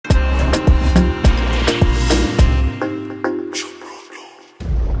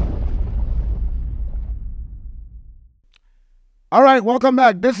All right, welcome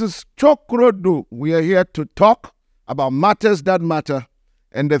back. This is Chokrodu. We are here to talk about matters that matter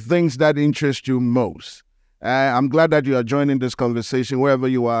and the things that interest you most. I'm glad that you are joining this conversation wherever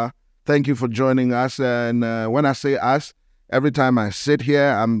you are. Thank you for joining us. And when I say us, every time I sit here,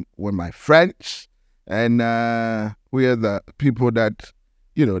 I'm with my friends, and we are the people that,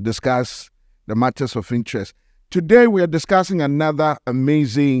 discuss the matters of interest. Today, we are discussing another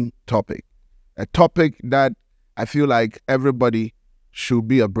amazing topic, a topic that I feel like everybody should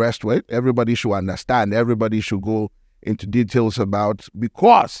be abreast with, everybody should understand, everybody should go into details about,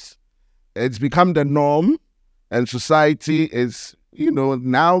 because it's become the norm and society is,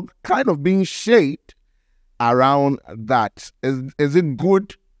 now kind of being shaped around that. Is it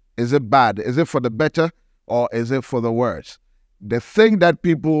good? Is it bad? Is it for the better or is it for the worse? The thing that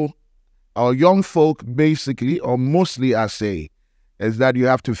people or young folk basically or mostly are saying is that you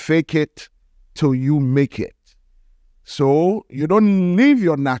have to fake it till you make it. So you don't live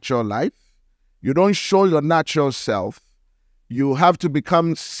your natural life. You don't show your natural self. You have to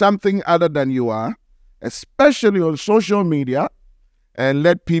become something other than you are, especially on social media, and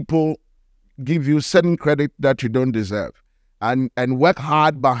let people give you certain credit that you don't deserve, and work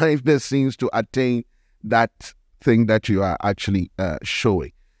hard behind the scenes to attain that thing that you are actually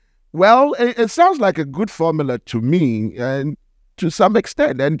showing. Well, it sounds like a good formula to me, and to some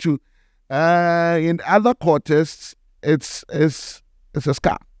extent, and to in other quarters, it's a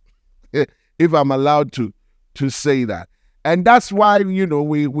scam, if I'm allowed to say that. And that's why,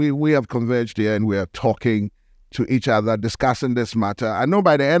 we have converged here and we are talking to each other, discussing this matter. I know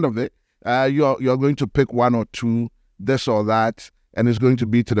by the end of it, you're going to pick one or two, this or that, and it's going to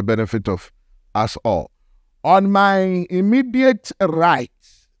be to the benefit of us all. On my immediate right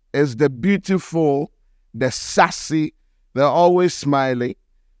is the beautiful, the sassy, they're always smiling,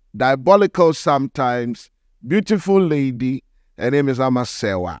 diabolical sometimes, beautiful lady. Her name is Ama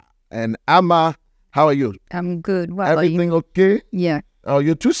Sewa. And Ama, how are you? I'm good. What Everything about you? okay? Yeah. Oh,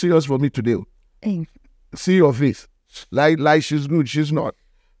 you're too serious for me today. Hey. See your face. Like she's good, she's not.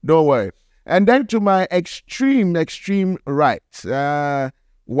 Don't worry. And then to my extreme right,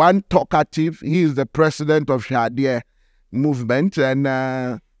 one talkative, he is the president of Shadia movement, and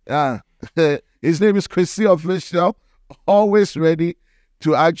his name is Chrissy Official, always ready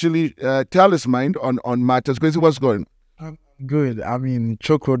to actually tell his mind on matters. Chrissy, what's going on? Good. I mean,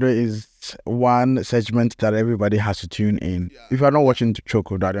 Chokrodo is one segment that everybody has to tune in. Yeah. If you're not watching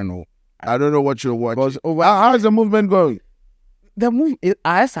Chokrodo, I don't know. I don't know what you're watching. How's the movement going? The move is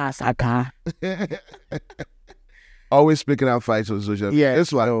Asaka. Always speaking out fights on social media. Yeah.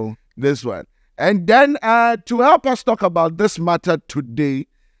 This one. And then to help us talk about this matter today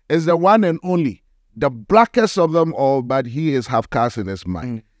is the one and only, the blackest of them all, but he is half caste in his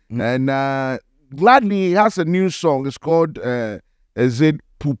mind. Mm-hmm. And gladly, he has a new song. It's called Is It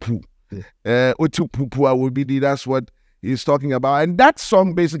Poo Poo? Otu Poo Poo Awobidi. That's what he's talking about. And that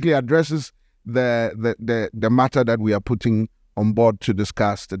song basically addresses the matter that we are putting on board to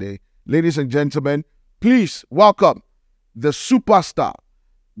discuss today. Ladies and gentlemen, please welcome the superstar,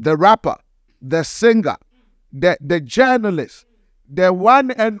 the rapper, the singer, the journalist, the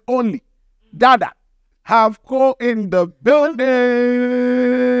one and only Dada Havko in the building.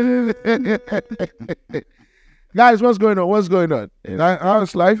 Guys, what's going on? What's going on?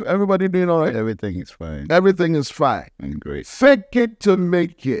 How's life? Everybody doing all right? Everything is fine. Everything is fine. Great. Fake it to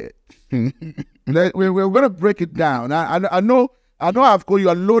make it. We're going to break it down. I know, Havko, you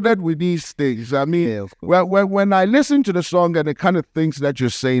are loaded with these things. I mean, yeah, when I listen to the song and the kind of things that you're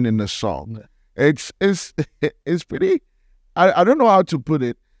saying in the song, it's pretty, I don't know how to put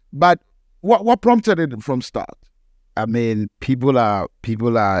it, but what prompted it from start? I mean, people are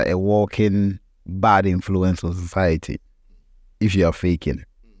a walking bad influence on society. If you are faking,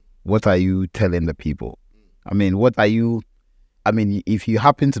 what are you telling the people? I mean, if you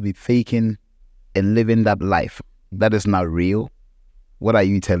happen to be faking and living that life that is not real, what are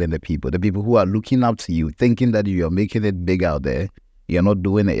you telling the people? The people who are looking up to you, thinking that you are making it big out there, you're not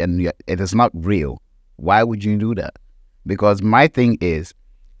doing it, and it is not real. Why would you do that? Because my thing is,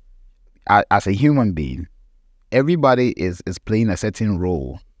 as a human being, everybody is playing a certain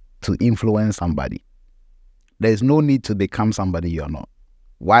role to influence somebody. There's no need to become somebody you're not.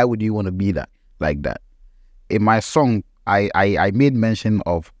 Why would you want to be that like that? In my song, I made mention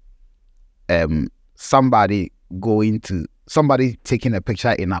of somebody taking a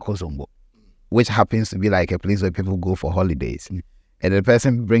picture in Akosombo, which happens to be like a place where people go for holidays. And the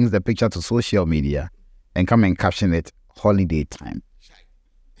person brings the picture to social media and come and caption it, holiday time.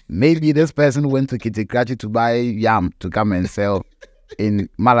 Maybe this person went to Kitikrachi to buy yam to come and sell in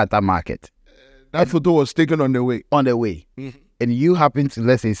Malata market. That photo was taken on the way. On the way. Mm-hmm. and you happen to,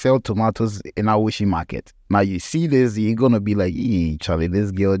 let's say, sell tomatoes in our Wishi market. Now you see this, you're gonna be like, Charlie,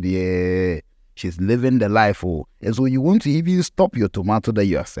 this girl, yeah, she's living the life. Oh. And so you want to even stop your tomato that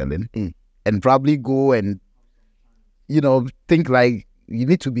you are selling and probably go and, think like you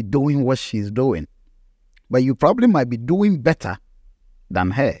need to be doing what she's doing. But you probably might be doing better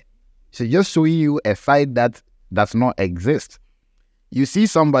than her. So just showing you a side that does not exist. You see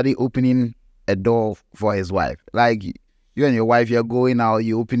somebody opening a door for his wife. Like you and your wife, you're going out,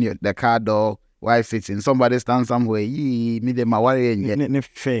 you open the car door, wife sits in, somebody stands somewhere,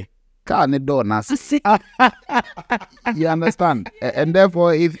 car ne door. You understand? And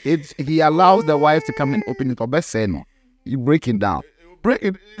therefore, if he allows the wife to come and open it, or best say no, you break it down.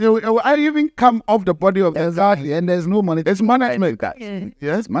 I even come off the body of exactly, and there's no money. It's management, guys.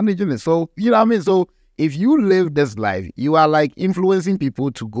 Yes, managing it. So you know what I mean. So if you live this life, you are like influencing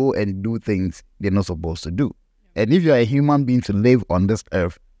people to go and do things they're not supposed to do. And if you're a human being to live on this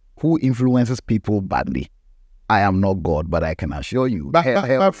earth, who influences people badly? I am not God, but I can assure you.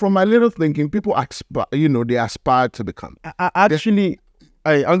 But from my little thinking, people aspire, they aspire to become.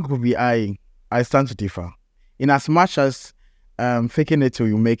 Uncle B, I stand to differ. In as much as faking it till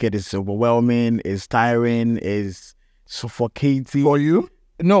you make it is overwhelming, is tiring, is suffocating. For you?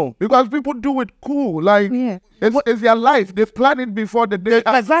 No. Because people do it cool. Like, it's their life. They've planned it before the day.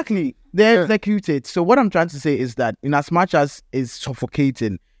 Exactly. They execute it. So what I'm trying to say is that in as much as it's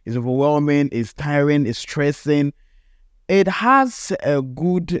suffocating, it's overwhelming, it's tiring, it's stressing, it has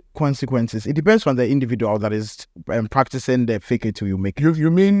good consequences. It depends on the individual that is practicing the fake it till you make it. You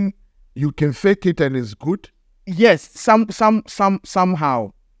mean you can fake it and it's good? Yes,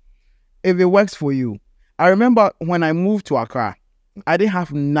 somehow, if it works for you. I remember when I moved to Accra, I didn't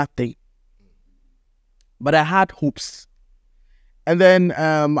have nothing, but I had hopes. And then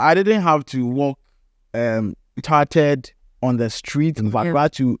I didn't have to walk tattered on the street of Accra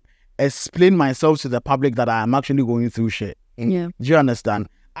to explain myself to the public that I am actually going through shit. Yeah. Do you understand?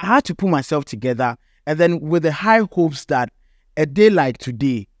 I had to put myself together, and then with the high hopes that a day like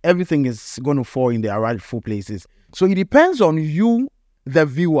today, everything is going to fall in their rightful places. So it depends on you, the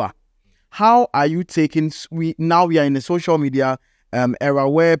viewer. How are you taking? Now we are in a social media era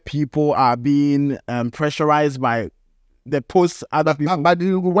where people are being pressurized by the posts other people. But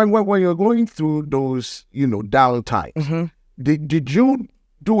when you're going through those, downtime, did you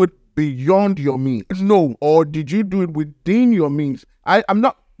do it beyond your means? No. Or did you do it within your means?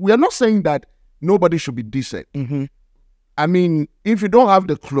 We are not saying that nobody should be decent. I mean, if you don't have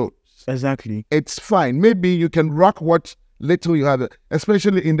the clothes, exactly, it's fine. Maybe you can rock what little you have,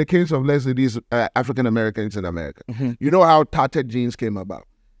 especially in the case of, let's say, these African Americans in America. You know how tattered jeans came about?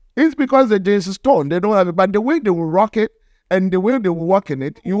 It's because the jeans is torn. They don't have it. But the way they will rock it and the way they will walk in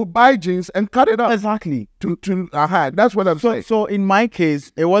it, you will buy jeans and cut it up. Exactly. That's what I'm saying. So in my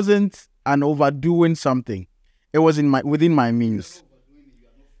case, it wasn't an overdoing something. It was within my means.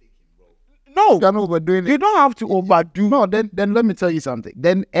 No, you're not overdoing it. You don't have to overdo. No, then let me tell you something.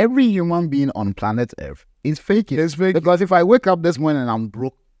 Then every human being on planet Earth is faking. It's fake. Because if I wake up this morning and I'm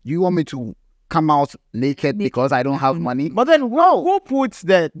broke, you want me to come out naked because I don't have money? But then who puts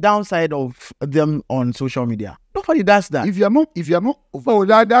the downside of them on social media? Nobody does that. If you're not,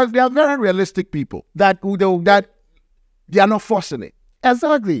 they are very realistic people that they are not forcing it.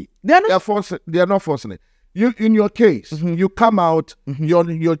 Exactly. They are not forcing it. You, in your case, you come out, you're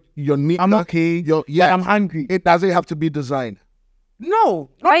neat. I'm okay. I'm hungry. It doesn't have to be designed. No.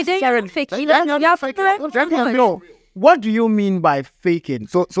 Why don't you fake it? No. What do you mean by faking?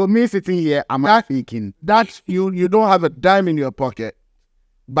 So me sitting here, am I faking? That's you don't have a dime in your pocket,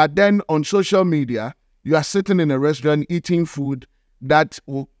 but then on social media, you are sitting in a restaurant eating food that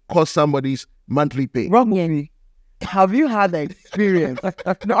will cost somebody's monthly pay. Have you had the experience?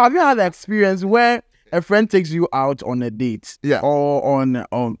 No, have you had the experience where a friend takes you out on a date, or on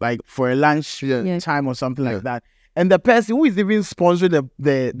like for a lunch time or something like that, and the person who is even sponsoring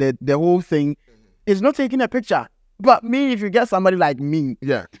the whole thing is not taking a picture? But me, if you get somebody like me,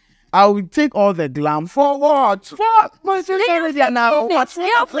 I will take all the glam. For what? You're faking it. No, it's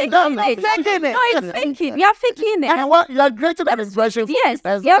faking. You're faking it. And what? You're greater than expression. Yes,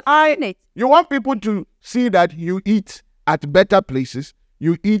 you're faking it. You want people to see that you eat at better places.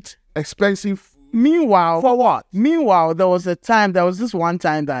 You eat expensive food. Meanwhile, for what? Meanwhile, there was this one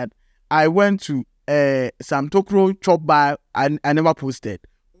time that I went to some Tokro chop bar and I never posted.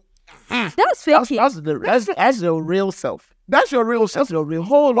 That's faking. That's the real self. That's your real self. That's your real.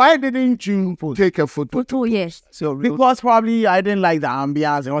 Why didn't you take a photo? Oh, yes. So because probably I didn't like the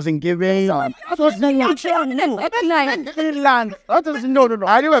ambience. It wasn't giving. Finland. That is no.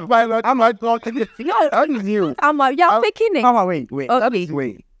 Are you a pilot? I'm not talking. That is you. You're faking it. Mama, wait. That Okay. is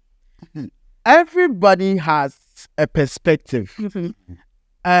wait. Everybody has a perspective.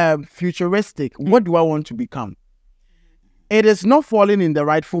 Futuristic. What do I want to become? It is not falling in the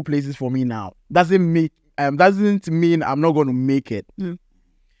rightful places for me now. Doesn't mean I'm not going to make it.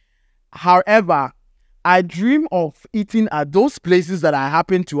 However, I dream of eating at those places that I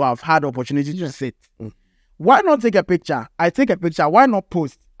happen to have had opportunity to sit. Why not take a picture? I take a picture. Why not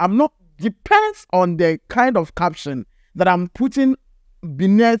post? I'm not. Depends on the kind of caption that I'm putting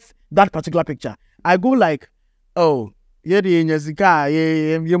beneath that particular picture. I go like, oh. Yeah. Meanwhile,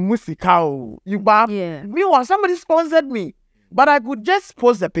 somebody sponsored me, but I could just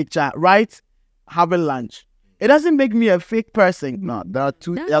post the picture, right? Having lunch. It doesn't make me a fake person. No, there are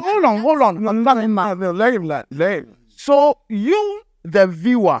two. Hold on. Let him. So you, the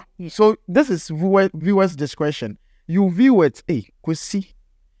viewer. So this is viewer's discretion. You view it. Hey, could see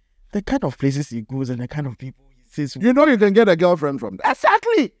the kind of places he goes and the kind of people he sees. You know you can get a girlfriend from that.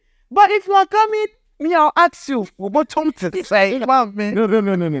 Exactly. But if you are coming, me, I'll ask you. What to say? No.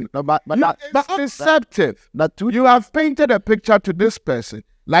 But That's deceptive. You have painted a picture to this person.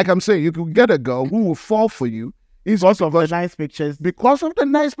 Like I'm saying, you could get a girl who will fall for you. Because of the nice pictures. Because of the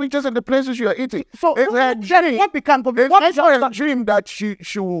nice pictures and the places you are eating. So it's her dream. What becomes It's her dream that she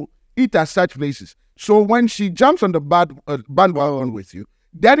will eat at such places. So when she jumps on the bandwagon with you,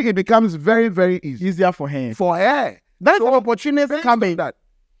 then it becomes very, very easy. Easier for her. For her. That's an opportunity coming.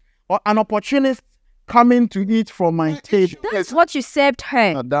 Or an opportunist coming to eat from my table. That's what you served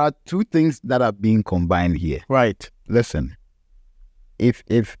her. there are two things that are being combined here. Right. Listen,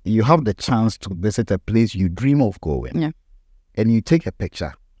 if you have the chance to visit a place you dream of going, and you take a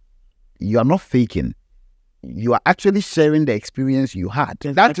picture, you are not faking. You are actually sharing the experience you had.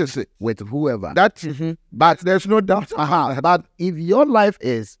 That is it. With whoever. But there's no doubt. But if your life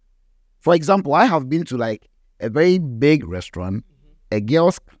is, for example, I have been to like a very big restaurant. A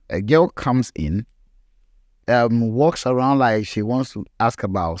girl comes in, walks around like she wants to ask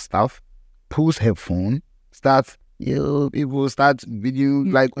about stuff, pulls her phone, people start video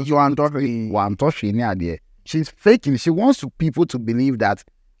like you are talking. She's faking. She wants people to believe that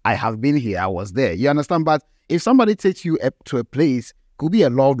I have been here, I was there. You understand? But if somebody takes you to a place, could be a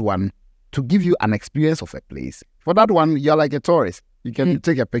loved one, to give you an experience of a place, for that one, you're like a tourist. You can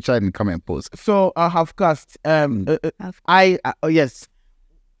take a picture and come and post. So I have cast. Yes,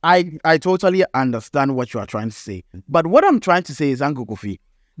 I totally understand what you are trying to say. But what I'm trying to say is, Uncle Kofi,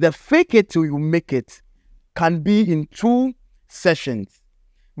 the fake it till you make it can be in two sessions.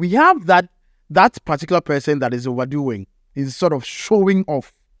 We have that particular person that is overdoing, is sort of showing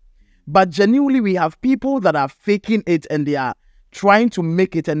off. But genuinely, we have people that are faking it and they are trying to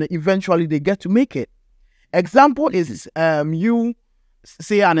make it, and eventually they get to make it. Example is you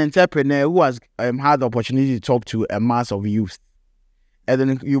say an entrepreneur who has had the opportunity to talk to a mass of youth, and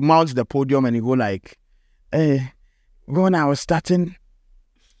then you mount the podium and you go like, when I was starting,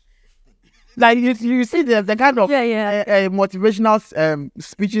 like you see the kind of motivational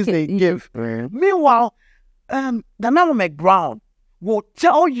speeches they give. Meanwhile, Daniela McBrown will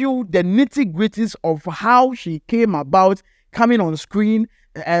tell you the nitty-gritties of how she came about coming on screen,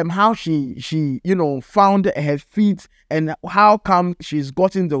 how she found her feet, and how come she's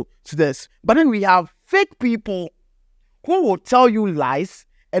gotten to this. But then we have fake people who will tell you lies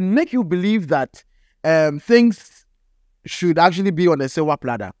and make you believe that things should actually be on a silver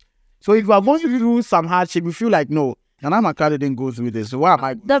platter. So if you are going through some hardship, you feel like, no, and I'm a card didn't go through this. So why am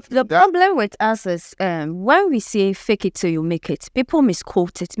I? The problem with us is when we say fake it till you make it, people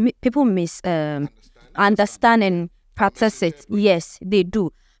misquote it. People understand and practice it. Yes, they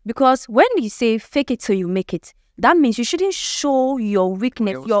do. Because when you say fake it till you make it, that means you shouldn't show your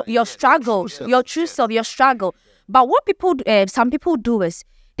weakness, your struggle, your true self, your struggle. But what some people do is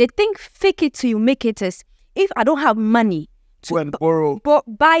they think fake it till you make it is, if I don't have money to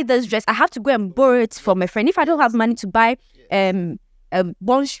buy this dress, I have to go and borrow it from a friend. If I don't have money to buy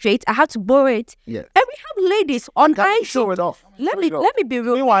Bond Street, I have to borrow it. Yeah. And we have ladies on IG. Show it off. Let me be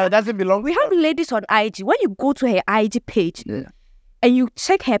real. Meanwhile, it doesn't belong. We have ladies on IG. When you go to her IG page and you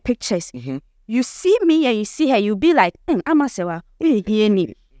check her pictures, you see me and you see her, you'll be like, Amasewa,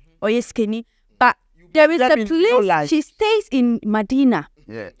 or you're skinny. But there is a place, she stays in Medina.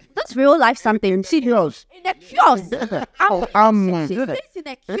 Yeah. That's real life something. She in a kiosk. She stays in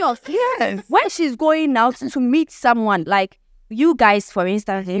a kiosk. Yes. When she's going out to meet someone, like you guys, for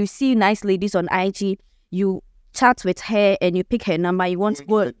instance, you see nice ladies on IG, you chat with her and you pick her number, you want to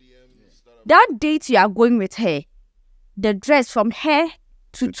go. That date you are going with her, the dress from hair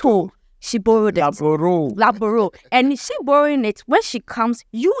to toe, she borrowed it. Laboro. And she borrowing it. When she comes,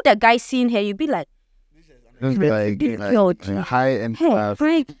 you, the guy seeing her, you be like, high and class.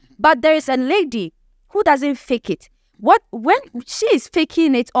 But there is a lady who doesn't fake it. When she is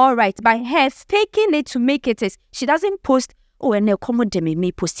faking it, all right, by her faking it to make it is, she doesn't post, oh, and they'll come on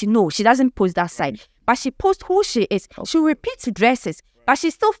me post. No, she doesn't post that side. But she posts who she is. She repeats dresses, but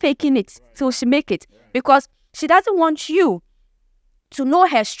she's still faking it till she make it. Because she doesn't want you to know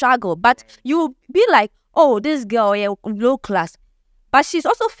her struggle. But you be like, oh, this girl, yeah, low class. But she's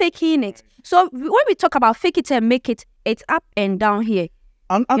also faking it. So when we talk about fake it and make it, it's up and down here.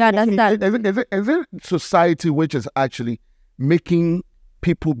 You understand? Is it society which is actually making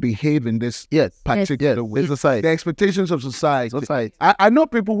people behave in this particular way? Society. The expectations of society. I know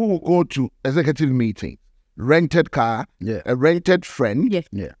people who will go to executive meetings, rented car, a rented friend,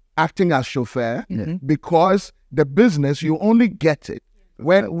 acting as chauffeur, because the business, you only get it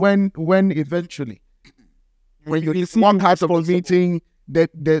when eventually, when you walk out of a meeting,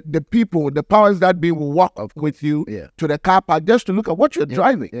 the people, the powers that be will walk up with you to the car park just to look at what you're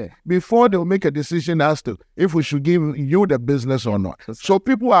driving before they'll make a decision as to if we should give you the business or not. So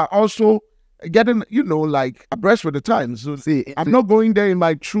people are also getting, like abreast with the times. So I'm not going there in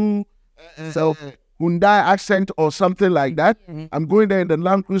my true self Hyundai accent or something like that. I'm going there in the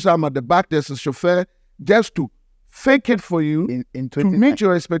Land Cruiser. I'm at the back. There's a chauffeur just to fake it for you to meet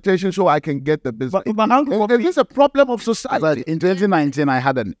your expectations so I can get the business. But this is a problem of society. But in 2019, I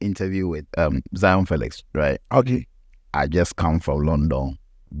had an interview with Zion Felix, right? Okay. I just come from London,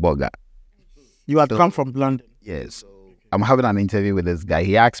 Boga. You had come from London? Yes. I'm having an interview with this guy.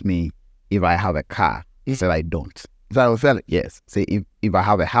 He asked me if I have a car. He said, I don't. Zion Felix? Yes. Say, if I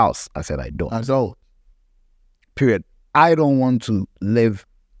have a house, I said, I don't. That's all. Period. I don't want to live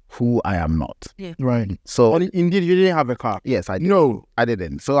who I am not. Yeah. Right. So But indeed, you didn't have a car. yes, I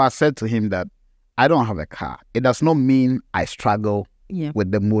didn't. So I said to him that I don't have a car. It does not mean I struggle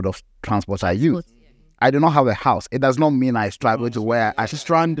with the mode of transport I use. I do not have a house. It does not mean I struggle to where I should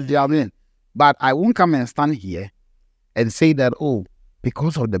stranded. You know what I mean? But I won't come and stand here and say that, oh,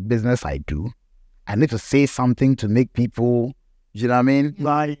 because of the business I do, I need to say something to make people, you know what I mean?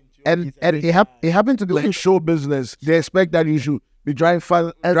 Right. And it happened to be Like show business, they expect that you should be driving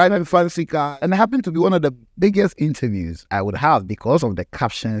fancy cars. And it happened to be one of the biggest interviews I would have because of the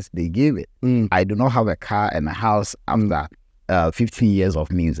captions they gave it. I do not have a car and a house after 15 years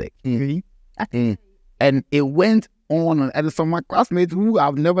of music. And it went on, and some of my classmates who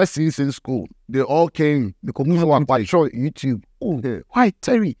I've never seen since school, They all came. because most of them show YouTube. Oh, why,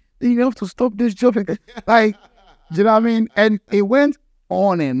 Terry? You have to stop this job. Like, do you know what I mean? And it went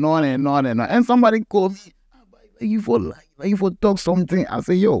on and on and on and on. And somebody called me, you for talk something. I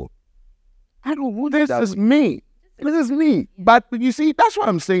say, yo, I don't want This is me. This is me. But you see, that's why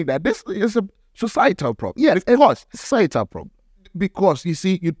I'm saying that this is a societal problem. Yes, of course. Societal problem. Because you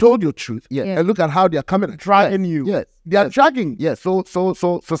see, you told your truth. Yeah. And look at how they're coming and dragging you. Yes. They are dragging. Yes. So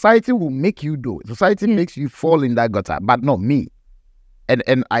society will make you do it. Society makes you fall in that gutter, but not me.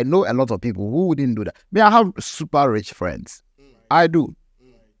 And I know a lot of people who wouldn't do that. I have super rich friends. I do.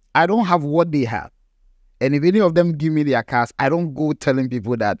 I don't have what they have. And if any of them give me their cars, I don't go telling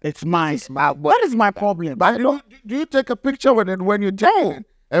people that It's mine. That is my problem. But do you take a picture with it when you take it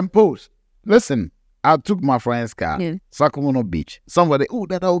and post? Listen, I took my friend's car, Sacramento Beach. Somebody, oh,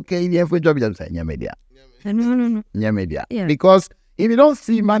 that's okay. Yeah, for job. I'm saying, media. No. Media. Yeah. Because if you don't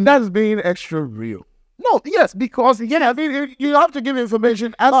see, man, That's being extra real. no, yes, because I mean, you have to give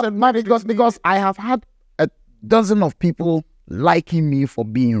information as a man. because I have had a dozen of people liking me for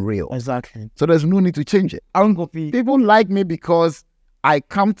being real. Exactly. So there's no need to change it. I don't go pee. People like me because I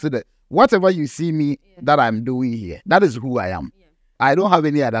come to the whatever you see me that I'm doing here. That is who I am. I don't have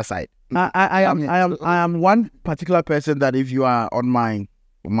any other side. I am one particular person that if you are on my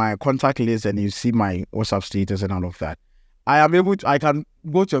contact list and you see my WhatsApp status and all of that, I can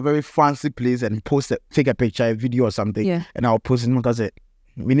go to a very fancy place and take a picture, a video or something, and I'll post it because it.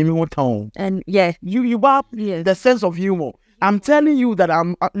 And You have the sense of humor. I'm telling you that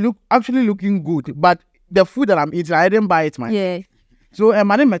I'm actually looking good, but the food that I'm eating, I didn't buy it, man. yeah. So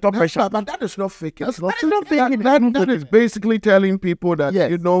my name is top pressure. But that is not faking. That's not faking. That is basically telling people that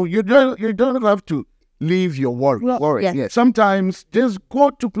you don't have to leave your worry. Yeah. Sometimes just go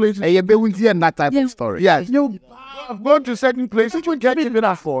to places. And you will hear that type of story. Yes. Go to certain places you can't even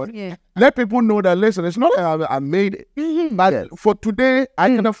afford. Yeah. Let people know that, listen, it's not that I made it. But for today, I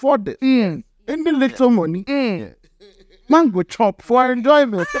can afford this. Any little money. mango chop for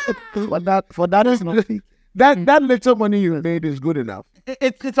enjoyment. For that is not fake. That little money you made is good enough.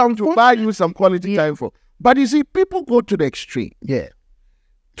 It's on to buy you some quality time for. But you see, people go to the extreme. Yeah.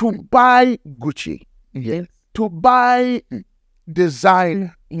 To buy Gucci, Yeah. to buy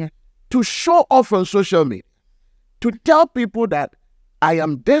design, Yeah. to show off on social media, to tell people that I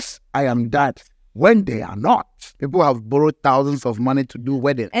am this, I am that, when they are not. People have borrowed thousands of money to do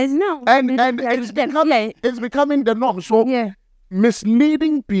weddings. And no. And it's becoming the norm. So Yeah.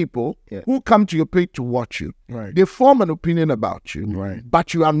 misleading people Yeah. who come to your page to watch you, Right. they form an opinion about you, Right.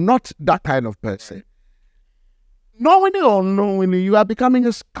 but you are not that kind of person. Knowingly or unknowingly, you are becoming a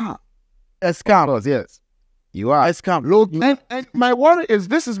scam. A scam. Because, yes, you are. A scam. Look, And my worry is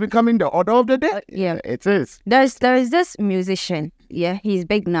this is becoming the order of the day. Yeah. it is. There is this musician. Yeah, he's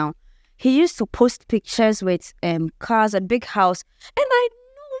big now. He used to post pictures with cars, a big house, and I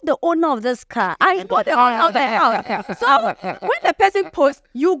know the owner of this car. I know the owner of the house. So when the person posts,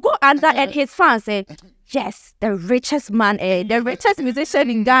 you go under and his fans say, "Yes, the richest man, the richest musician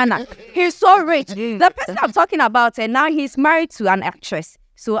in Ghana. He's so rich." The person I'm talking about, and now he's married to an actress.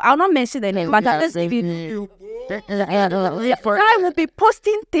 So I'll not mention the name, but I'll just give you. I will be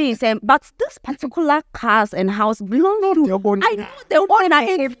posting things, but this particular cars and house belongs to. I know the owner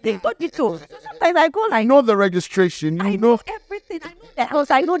and everything. Don't you too? So sometimes I go I like, know the registration. I You know know, everything. I know the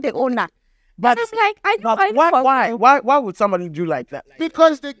house. I know the owner. But It's like I know. but why would somebody do like that?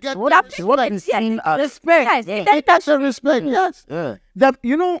 because they get That what I'm saying respect. Yes, that's a respect. Yes. that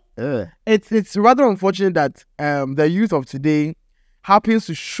you know it's rather unfortunate that the youth of today happens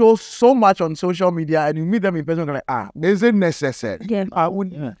to show so much on social media, and you meet them in person, you're like, Is it necessary? Yeah. I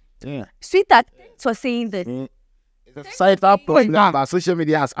wouldn't. Yeah. Sweetheart, thanks for saying this. It's a societal problem, but social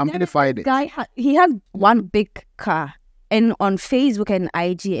media has amplified it. Guy, he has one big car, and on Facebook and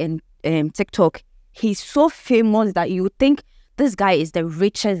IG and TikTok, he's so famous that you think this guy is the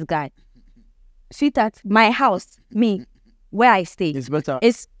richest guy. Sweetheart, my house, me, where I stay, It's better.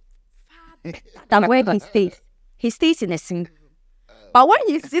 is far than where he stays. He stays in a single. But when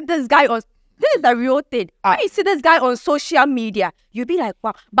you see this guy on, this is the real thing. When you see this guy on social media, you'll be like,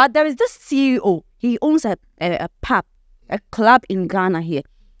 wow. But there is this CEO. He owns a pub, a club in Ghana here.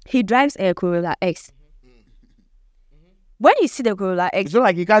 He drives a Corolla X. When you see the Corolla X, It's not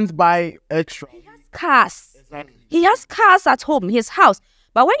like you can't buy extra. cars. He has cars at home, his house.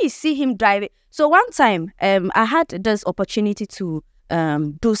 But when you see him drive it, so one time, I had this opportunity to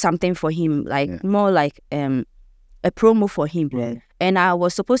do something for him, like more like a promo for him, and I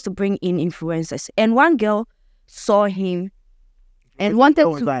was supposed to bring in influencers. And one girl saw him and wanted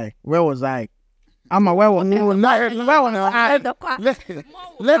Where was to. I? Where was I? Where was I?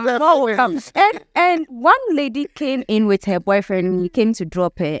 And one lady came in with her boyfriend. He came to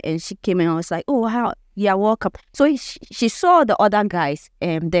drop her, and she came in. I was like, "Oh, how? Yeah, welcome." So she saw the other guys,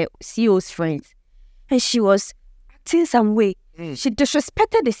 the CEO's friends, and she was acting some way. She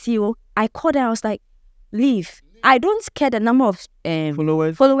disrespected the CEO. I called her. I was like, "Leave. I don't care the number of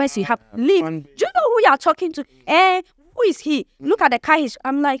followers you have. Leave. Do you know who you are talking to? Who is he? Look at the car.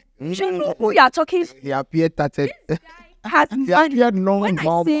 I'm like, do you know who you are talking to? He appeared that Has money. When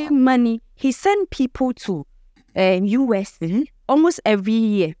I say money, he sent people to US almost every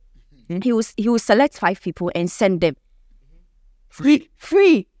year. He will select 5 people and send them free.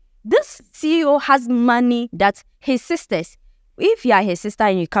 This CEO has money that his sisters. If you are his sister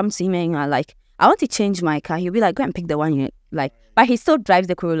and you come to him and you are like, I want to change my car, he'll be like, go and pick the one you like. But he still drives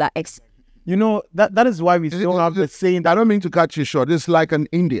the Corolla X. You know, that is why we still have the saying I that don't mean to cut you short. It's like an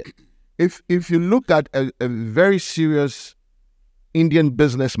Indian. If you look at a very serious Indian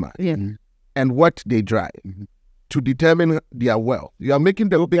businessman and what they drive to determine their wealth, you are making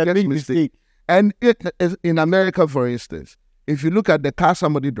the biggest mistake. And it is in America, for instance, if you look at the car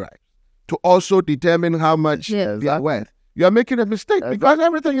somebody drives to also determine how much they are worth, you are making a mistake because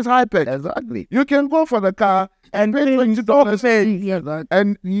everything is high-paid. Exactly. You can go for the car and pay $20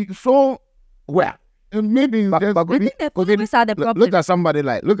 and so well. And maybe But Followers are the problem. look at somebody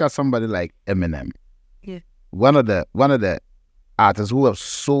like Eminem. Yeah. One of the artists who have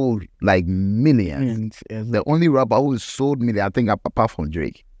sold like millions. The only rapper who has sold millions, I think, apart from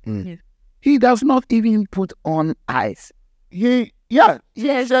Drake. Yeah. He does not even put on eyes. yes,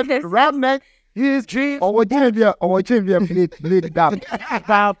 rap neck. He is G. Or play that.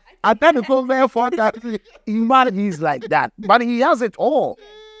 I tell the phone there for that. He's like that, but he has it all.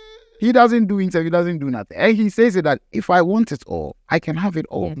 He doesn't do interview, he doesn't do nothing. And he says it that if I want it all, I can have it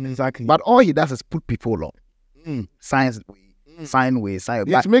all. Exactly. But all he does is put people on. Sign way.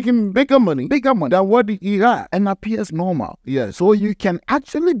 It's making bigger money than what he had. And appears normal. Yes. So you can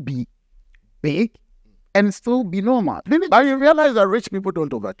actually be big and still be normal. But you realize that rich people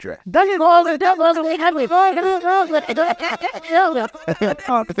don't overdress. That is all the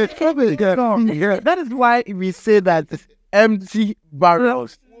That is why we say that empty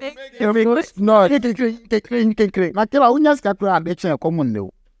barrels. It's not.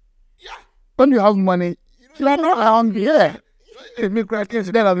 When you have money, you're not around here.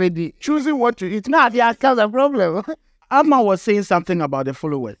 Choosing what to eat. Nah, that's a problem. Amma was saying something about the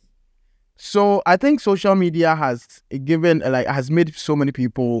followers. So I think social media has given has made so many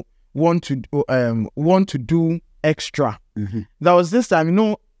people want to do extra. There was this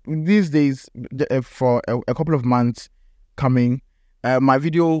time, these days for a couple of months coming, my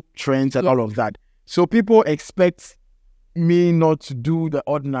video trends and all of that. So people expect me not to do the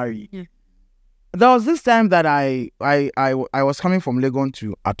ordinary. Yeah. There was this time that I was coming from Legon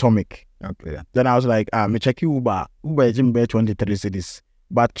to Atomic. Okay. Then I was like, me check Uber is in 23 cities.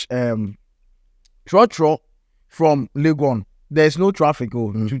 But Trotro from Legon, there's no traffic.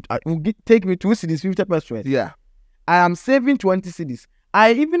 Take me 2 cities, 50 pesos. Yeah. I am saving 20 cities.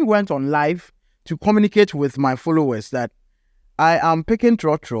 I even went on live to communicate with my followers that I am picking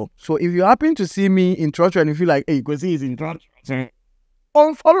Trotro. So if you happen to see me in Trotro and you feel like, hey, because he is in Trotro,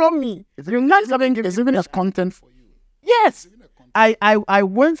 unfollow me. You're not having It's even as content for you. Yes. I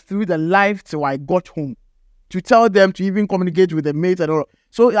went through the live till I got home to tell them to even communicate with the mates and all.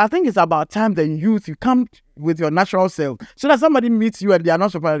 So I think it's about time that you come with your natural self so that somebody meets you and they are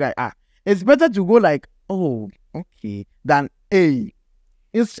not surprised like, it's better to go like, oh, okay, than hey.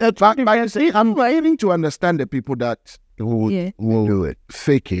 It's a fact. Like, see, I'm aiming to understand the people that will Do it.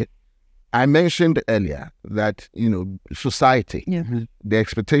 fake it. I mentioned earlier that, society, the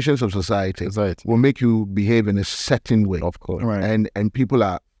expectations of society will make you behave in a certain way. Of course. Right. And people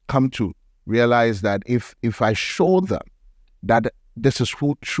are come to realize that if I show them that this is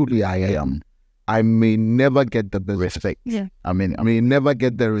who truly I am, I may never get the respect. Yeah. I mean, I may never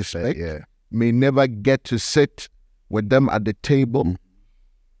get the respect. yeah. May never get to sit with them at the table.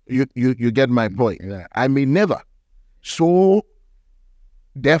 You get my point. Yeah. I may never. So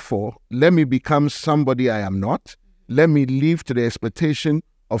therefore, let me become somebody I am not. Let me live to the expectation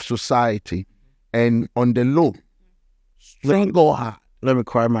of society, and on the low, struggle hard Let me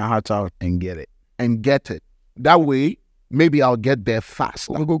cry my heart out. And get it. and get it. That way, maybe I'll get there fast.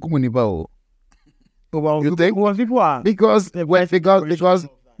 You think? Well, people are because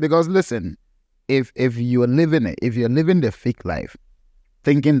listen, if you're living it, if you're living the fake life,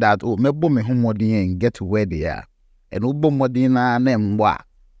 thinking that maybe me homodin and get to where they are, and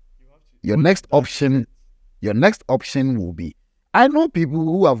your next option will be. I know people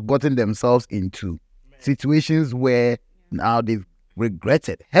who have gotten themselves into situations where now they've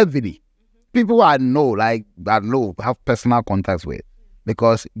regretted heavily. People I know have personal contacts with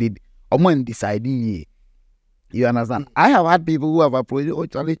because they decided. You understand? I have had people who have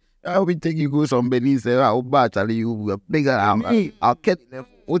approached, Charlie, I'll be taking you go somebody say, Charlie, you are bigger. I'll get them.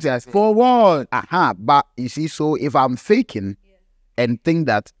 What I say? For what? But you see, so if I'm faking and think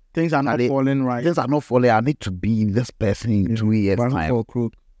that things are not falling right. things are not falling, I need to be this person in 2 years' time.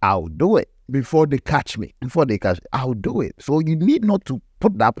 I'll do it. Before they catch me. I'll do it. So you need not to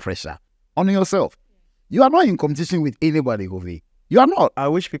put that pressure on yourself. You are not in competition with anybody, Govi. You are not. I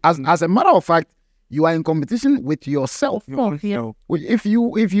wish people As a matter of fact, you are in competition with yourself. If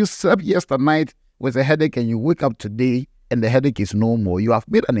you slept yesterday night with a headache and you wake up today and the headache is no more, you have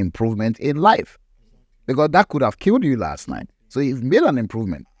made an improvement in life. Because that could have killed you last night. So you've made an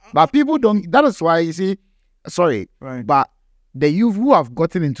improvement. But people don't, that is why you see, Right. but the youth who have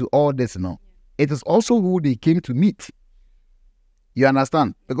gotten into all this now, it is also who they came to meet. You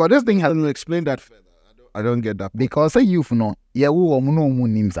understand? Because this thing has Can you explain that further? I don't get that. because a youth no,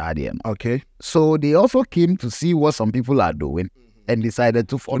 names are there. Okay. So they also came to see what some people are doing and decided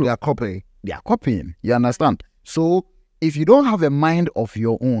to follow. They are copying. They are copying. You understand? So if you don't have a mind of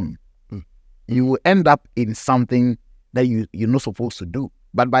your own, you will end up in something that you're not supposed to do.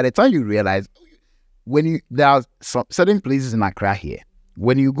 But by the time you realize, there are certain places in Accra here,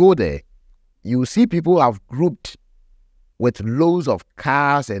 when you go there, you see people have grouped with loads of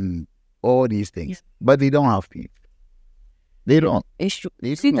cars and all these things, but they don't have people. They don't. It's true.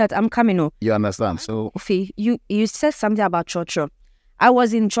 They See don't. that I'm coming up. You understand? So Ofi, you said something about Chocho. I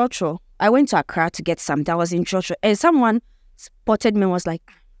was in Chocho. I went to Accra to get something. I was in Chocho. And someone spotted me and was like,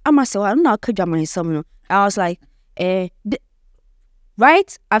 I don't know. I was like,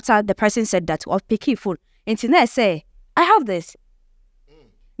 right after the person said that, of picky food. And then I say, I have this.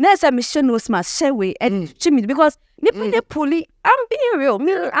 Now I said, Michelle knows my share way and Jimmy because Nippon Puli, I'm being real.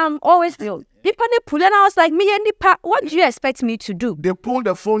 I'm always real. Nippon Puli, and I was like, me and Nipa, what do you expect me to do? They pulled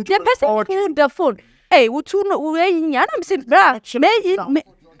the phone to The person pulled the phone. hey, I'm saying, bruh,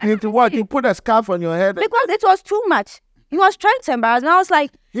 Into what? You put a scarf on your head. because it was too much. He was trying to embarrass me. I was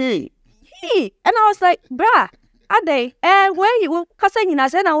like, Hey, and I was like, bruh, are they? Where you? Because I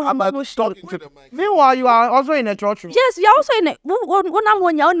said, I'm talking to the mic. Meanwhile, you are also in a church room. yes, you're also in it. When I'm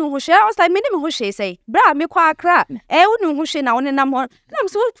one, you know who she. I was like, me name who she say, bruh, me kwa kra. Who know who she now? When I'm one, I'm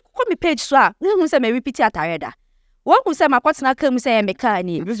so call me page so. Who say me repeat it tired. One who say my partner come say me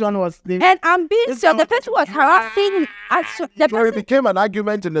can. This one was the And I'm being so the person was harassing. And so the So it person, became an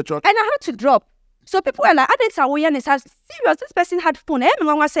argument in the church. and I had to drop. So people were like, I didn't say, oh, yeah, serious. This person had phone.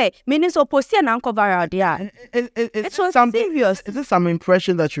 Everyone say, meaning so post and uncle viral there. it was some, serious. Is this some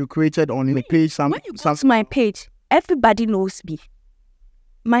impression that you created on your page? Some When you go to my page, everybody knows me.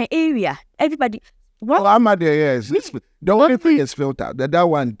 My area, everybody. What? Oh, I'm at there, yes. The only thing is filtered. That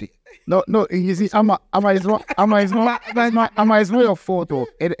one day. No, you see, Ama is not your photo.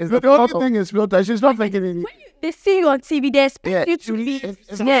 It is The the only photo. thing is filtered. She's not thinking it. They see you on TV, they expect Yeah, you to be.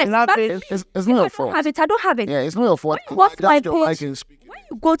 it's Yes, not- but it's if not your I don't fault. have it, I don't have it. Yeah, it's not your fault. When you go to my That's your mic page, and speaking. when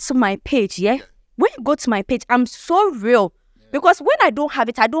you go to my page, yeah, when you go to my page, I'm so real because when I don't have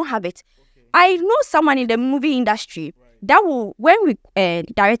it, I don't have it. I know someone in the movie industry that will, when we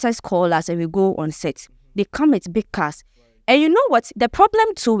directors call us and we go on set, they come with big cars. And you know what? The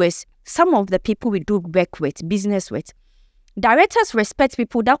problem too is some of the people we do work with, business with, directors respect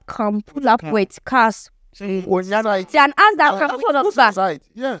people that come pull up with cars. Onyana, Then ask that question of that. side.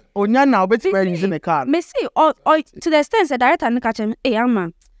 Yeah. Onya now, but we're using a car. Me see, or to the extent the director and catch him, hey,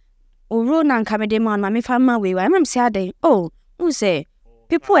 man, or run and come de man, my family way. I'm saying, oh, who say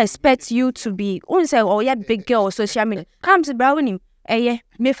people expect you to be, who say, oh, yeah, big girl or social media. Come to Browning, yeah,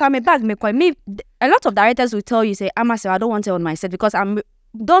 me family bag, me quite me. A lot of directors will tell you, say, I don't want it on myself because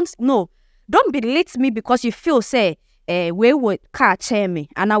don't belittle me because you feel, say, we would car chair me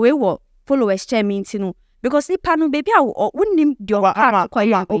and I will followers chair me, you know. Because the panel baby, I wouldn't your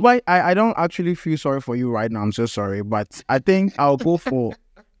I don't actually feel sorry for you right now. I'm so sorry, but I think I'll go for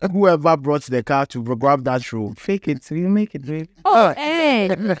whoever brought the car to grab that road. Fake it, you make it, baby. So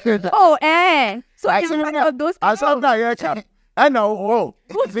I said, of those. I saw that, yeah, chap. I know. Oh,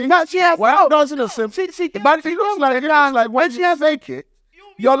 that's yeah. Well, doesn't the same. But if it looks like when she fake it,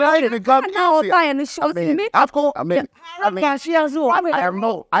 you're lying in the gut. Now and the show in makeup. Of course, I mean, She has no.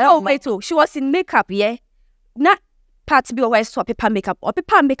 I am wait, she was in makeup, yeah. Not part be always swap paper makeup or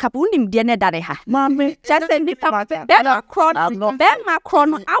paper makeup. Unim diene dare ha. Mommy, Just send makeup. Then Macron. Then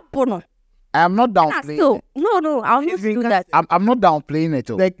Macron. Abono. I'm not downplaying So it. no, I'll not do that. I'm not downplaying it.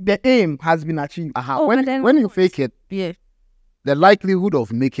 the aim has been achieved. Oh, but then- When you fake it, Yeah. the likelihood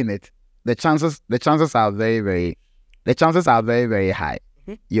of making it, the chances are very high.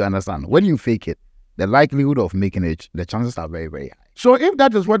 You understand? When you fake it, the likelihood of making it, the chances are very high. So if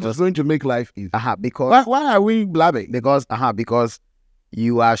that is what is going to make life easy, Because why are we blabbing? because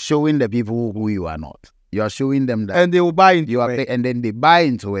you are showing the people who you are not. You are showing them that And they will buy into you are, it. and then they buy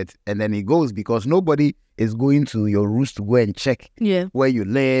into it, and then it goes because nobody is going to your roost to go and check Yeah. where you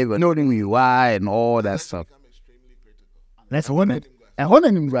live and who you are and all that stuff. Let's hold it. And hold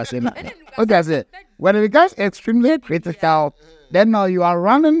on, okay, I said, when it becomes extremely critical, then now you are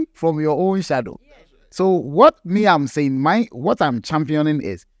running from your own shadow. So what I'm saying, what I'm championing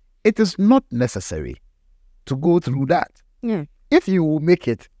is, it is not necessary to go through that. Yeah. If you will make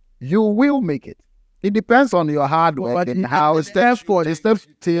it, you will make it. It depends on your hard work But and how it's effort. That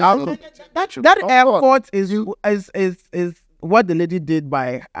effort is what the lady did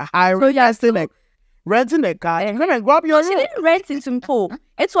by hiring. So yeah, still like renting a car. Come and grab your She didn't rent it in pool.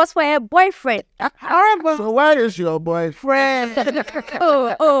 It was for her boyfriend. So where is your boyfriend?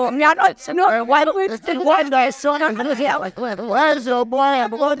 Oh, me are not. No, why don't we still watch that song? Where's your boy?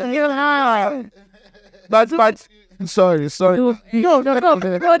 But sorry. No.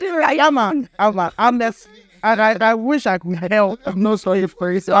 I wish I could help. I'm not sorry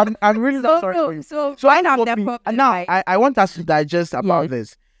for it. I'm really not sorry for you. So So I have know the me, problem, now right? I want us to digest about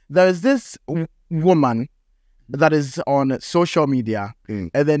this. There is this woman that is on social media, and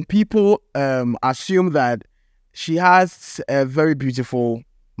then people assume that she has a very beautiful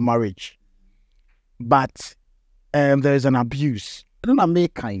marriage, but there is an abuse.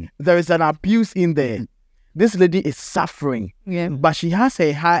 There is an abuse in there. This lady is suffering, Yeah. but she has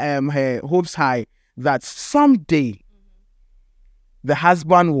her hopes high that someday the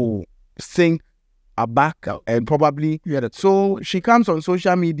husband will sink her back and probably. So she comes on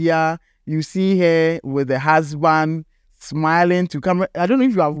social media. You see her with the husband smiling to camera. I don't know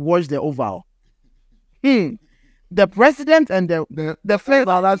if you have watched the Oval. The president and the face,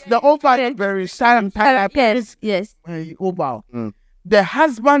 the Oval is very silent. Yes. Oval. The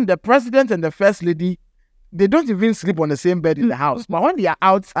husband, the president, and the first lady they don't even sleep on the same bed in the house. But when they are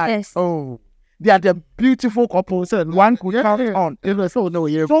outside, Yes. oh, they are the beautiful couples, and one could count on. So no,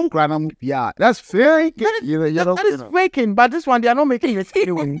 you're from Granham. Yeah, that's fake. That is faking, but this one they are not making it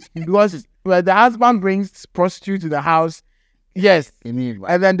anyway because the husband brings prostitute to the house. Yes,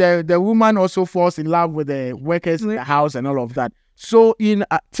 and then the woman also falls in love with the workers in the house and all of that. So in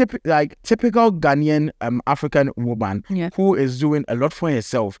a typical Ghanaian African woman Yeah. who is doing a lot for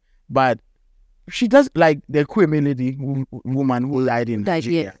herself, but she does like the Kwame lady woman who died in Died,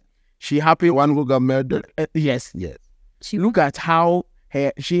 Nigeria. yes. She happy. One who got murdered. Yes. She Look at how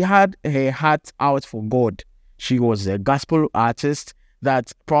she had her heart out for God. She was a gospel artist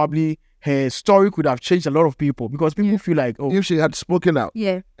that probably her story could have changed a lot of people because people feel like, oh, If she had spoken out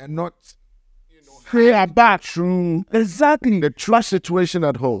Yeah. and not pray back. true Exactly. the true situation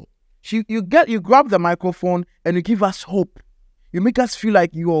at home. You grab the microphone and you give us hope. You make us feel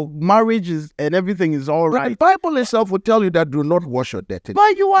like your marriage is and everything is all The right. Bible itself will tell you that do not wash your dirty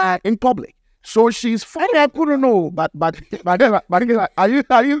But you are, in public. So she's fine. and I couldn't know. But Are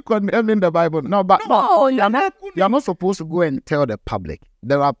you condemning the Bible? no, but No, you're not supposed to go and tell the public.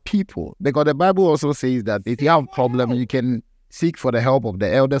 There are people, because the Bible also says that if you have a problem, you can seek for the help of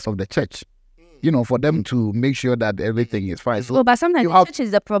the elders of the church. For them to make sure that everything is fine. So Oh, but sometimes you the have- church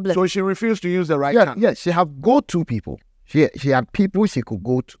is the problem. So she refused to use the right yeah, hand. yeah, she have go-to people. She had people she could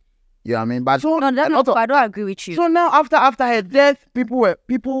go to. You know what I mean? But no, that's a not, lot of- I don't agree with you. So now after her death,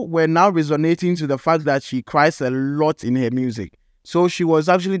 people were now resonating to the fact that she cries a lot in her music. So she was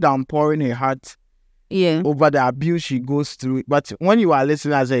actually downpouring her heart Yeah. over the abuse she goes through. But when you are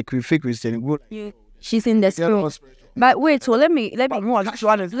listening as a fake Christian, you go like, She's in the spirit. But wait, so let me this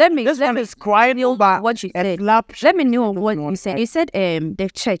one is crying know over what you said. slap. Let me know what you said. You said the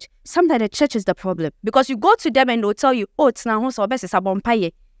church. Sometimes the church is the problem because you go to them and they'll tell you, oh, it's now so best it's a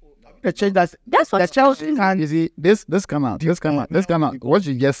bompaye. The church that's That's what the church You see, this come out. What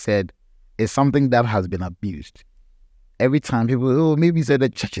you just said is something that has been abused. Every time people, maybe say the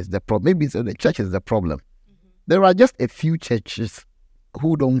church is the problem. Maybe say the church is the problem. There are just a few churches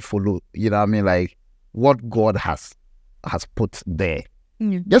who don't follow, you know what I mean, like what God has put there.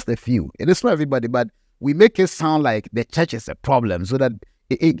 Yeah. Just a few. It is not everybody, but we make it sound like the church is a problem so that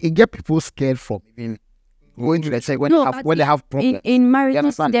it get people scared from even going to the church when, No, when they have problems. in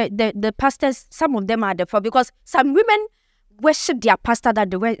marriages, understand? the pastors, some of them are the problem because some women worship their pastor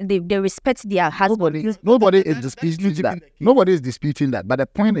that they respect their husband. Nobody is disputing that. Nobody is disputing that. But the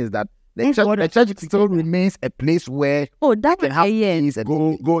point is that the church still remains a place where Oh, that they was have yeah. peace and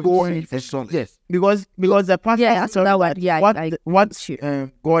Go and yes. because the pastor Yeah, sorry, that one, yeah, what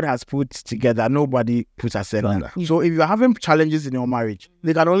God has put together, nobody puts aside. So if you're having challenges in your marriage,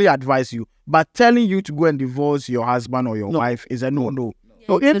 they can only advise you. But telling you to go and divorce your husband or your wife is a no.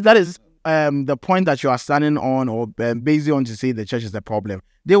 So if that is the point that you are standing on or basing on to say the church is the problem,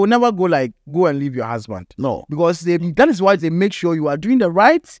 they will never go and leave your husband. No. Because that is why they make sure you are doing the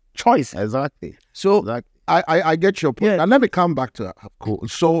right choice. Exactly. So I get your point. Yeah. Now let me come back to that. Cool.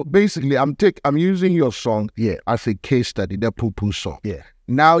 So basically, I'm using your song as a case study, the Poo Poo song. Yeah.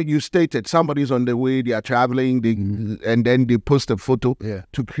 Now you stated somebody's on the way, they are traveling, and then they post a photo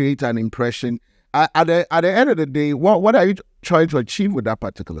to create an impression. At the end of the day, what are you trying to achieve with that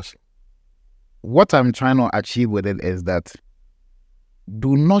particular song? What I'm trying to achieve with it is that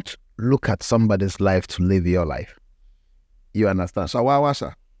do not look at somebody's life to live your life. You understand? So what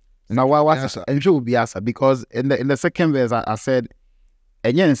sir? Now, what's and you will be answered because in the second verse I said,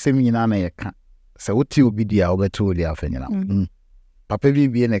 and yen semi na na yeka. So what you be there over to the afenina. Papa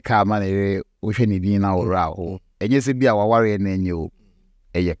be in a car man we ni be na ora ho. And yes be our worry and you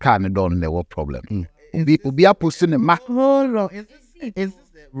a car and don't there what problem. Be a posting a mark. hold on. Is this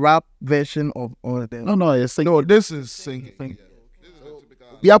the rap version of all the No, yes. No, this is singing.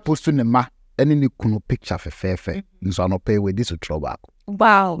 Be a posting a mark and then you kuno picture for fair. So no pay with this trouble.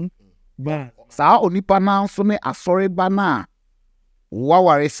 Wow. Saa onipa na nso ne asɔre ba na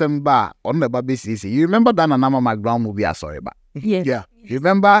waware sem ba on the baby sisi. You remember that Nana McGraw movie asɔre ba? Yes. Yeah. You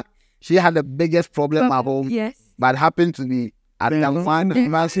remember she had the biggest problem at home, Yes. but happened to be at the one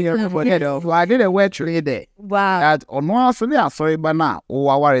so I did a word trade there. Wow. That ono aso ne asɔre ba na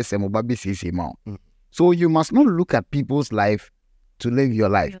waware sem baby sisi ma. So you must not look at people's life to live your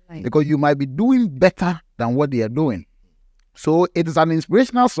life because you might be doing better than what they are doing. So it is an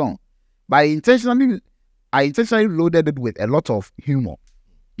inspirational song. I intentionally loaded it with a lot of humor,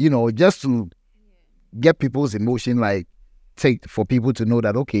 just to get people's emotion, for people to know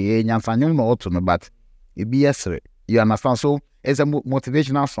that, okay, but it be yesterday. You understand? So it's a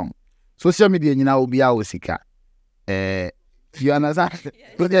motivational song. Social media, will be our sika. You understand?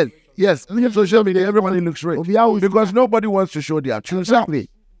 Yes, social media, everybody looks rich. Because nobody wants to show their true self. Exactly.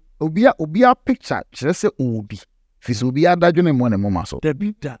 Obia picture. Just say Obi. If Obia dadjune mo ne mama so.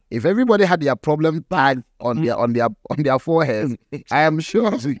 If everybody had their problem tag on their foreheads, I am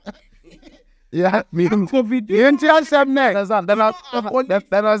sure. Yeah, me. Do you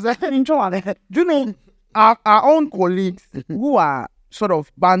know our own colleagues who are sort of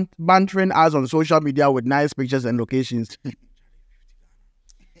bantering us on social media with nice pictures and locations?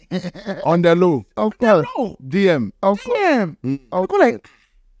 On the low. Of course. DM. Of course. Like,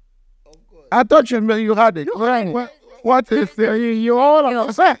 I thought you had it. What is there? You all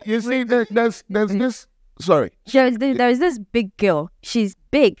upset. You see, there's this. Sorry. There is this big girl. She's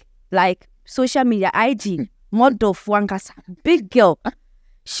big, like social media, IG, model Fuankasa, big girl.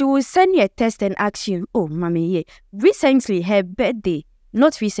 She will send you a text and ask you, oh, mommy, yeah. Recently, her birthday,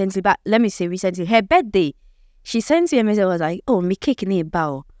 not recently, but let me say recently, her birthday, she sends you a message, was like, oh, me cake ni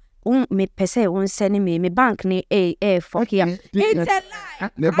bao. Me pese won't send me bank ni fuck here. It's a lie.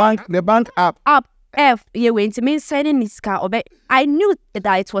 The bank app. Yeah, when to me sending this car, I knew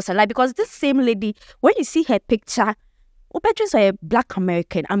that it was a lie because this same lady, when you see her picture, just a black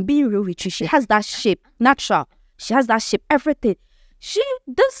American. I'm being real with you. She has that shape, natural. She has that shape, everything.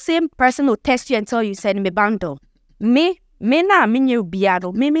 This same person will test you and tell you send me bundle. Me you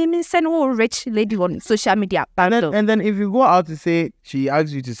biado. Me send a rich lady on social media bundle. And then if you go out to say she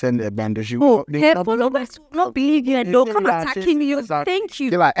asks you to send a bundle, she her followers will not believe you and they'll come attacking you. Thank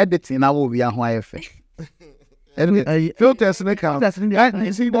you. Like editing, I will be a why Filters in the account.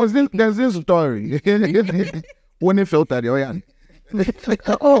 You see, there's this story. When they filtered,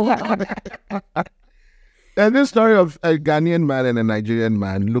 There's this story of a Ghanaian man and a Nigerian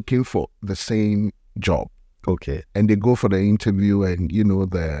man looking for the same job. Okay. And they go for the interview, and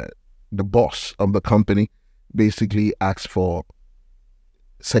the boss of the company basically asks for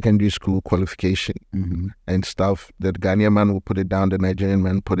secondary school qualification and stuff. The Ghanaian man will put it down, the Nigerian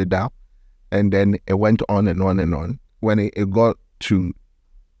man put it down, and then it went on and on and on. When it got to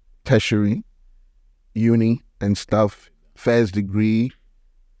tertiary, uni and stuff, first degree,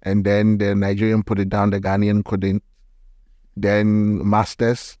 and then the Nigerian put it down, the Ghanaian couldn't. Then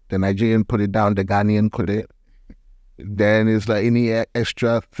masters, the Nigerian put it down, the Ghanaian couldn't. Then it's like any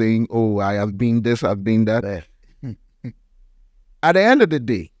extra thing, oh, I have been this, I've been that. At the end of the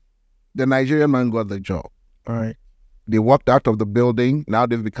day, the Nigerian man got the job. All right. They walked out of the building, now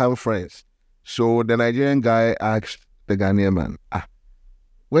they've become friends. So the Nigerian guy asked the Ghanaian man,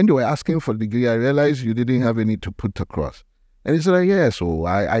 when they were asking for the degree, I realized you didn't have any to put across. And he said, yeah, so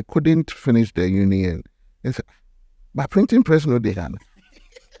I couldn't finish the uni. And he said, by printing press, no, they had.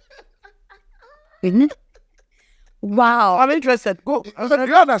 Wow. I'm interested. Go. I said,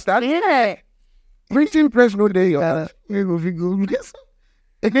 you understand? Yeah. Printing press, no, they had. It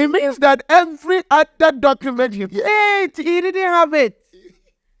means that every other document he didn't have it.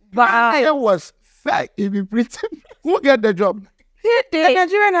 Wow. It was fact. If you print, who get the job? The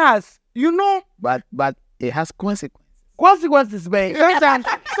Nigerian has, but it has consequences. Consequences, man.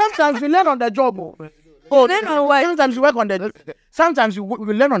 Sometimes we learn on the job. Sometimes you work on the. Sometimes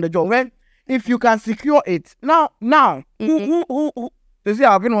we learn on the job. When if you can secure it now, who they say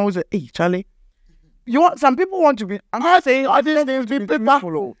I've been one who say, hey Charlie, some people want to be. I'm not saying all these things be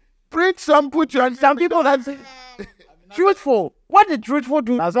people. Print some, put you on. Some people that say truthful. What did truthful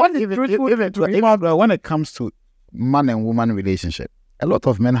do? What did truthful do? When it comes to man and woman relationship, a lot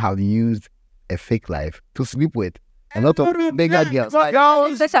of men have used a fake life to sleep with a lot of bigger girls. Never.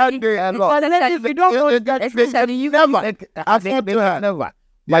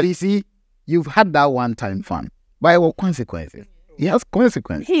 But you see, you've had that one-time fun. But what consequences? It has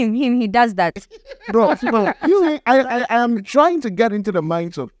consequences. He does that. Bro, I am trying to get into the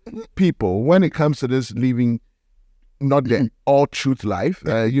minds of people when it comes to this living not the all truth life.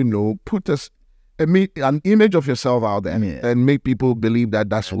 Put an image of yourself out there and make people believe that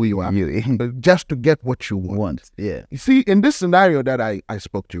that's who you are, just to get what you want. Yeah. You see, in this scenario that I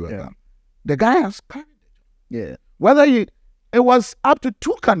spoke to you about, the guy has carried it. Yeah. Whether it was up to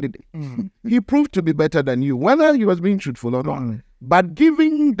 2 candidates, he proved to be better than you, whether he was being truthful or not. But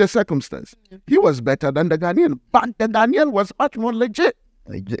given the circumstance, he was better than the Ghanaian. But the Ghanaian was much more legit.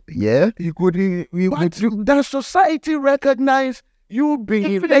 Yeah. The society recognized you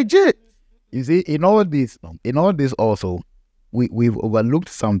being legit. You see, in all this also, we've overlooked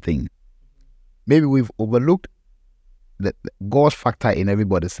something. Maybe we've overlooked the God's factor in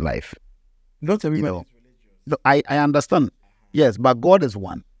everybody's life. Not everybody. No, I understand. Yes, but God is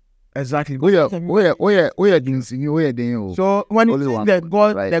one. Exactly. So when you see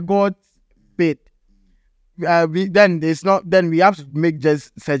the God bit, then it's not. Then we have to make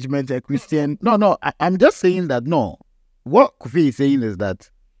just segment a Christian. No, I'm just saying that no. What Kofi is saying is that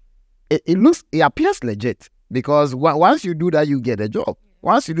it appears legit because once you do that, you get a job.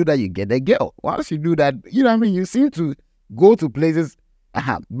 Once you do that, you get a girl. Once you do that, you know what I mean? You seem to go to places.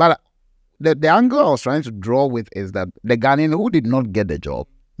 But the angle I was trying to draw with is that the Ghanaian who did not get the job,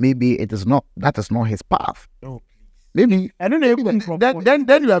 maybe that is not his path. Oh, maybe. I don't know.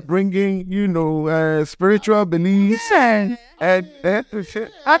 Then you are bringing, spiritual beliefs. Yeah. And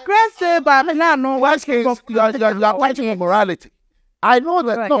I can't say, but now no. worst case, you are fighting morality. I know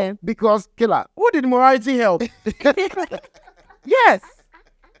that, Right. no, because, Killer, Who did morality help? Yes.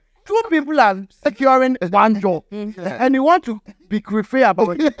 Two people are securing one job, and you want to be free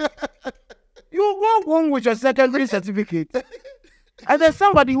about it. You go home with your secondary certificate, and there's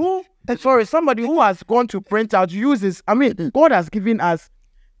somebody who has gone to print out, uses. I mean, God has given us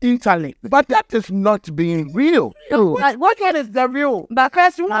intellect. But that is not being real. Like, what one is the real? But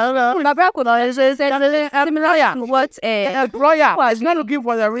first, my brother is similar to what A lawyer is not looking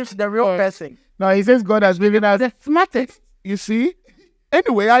for the real person. no, he says God has given us. The smartest. You see?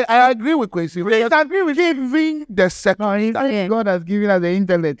 Anyway, I agree with Kwesi. I agree with him. Giving the second. No, he says Yeah. God has given us the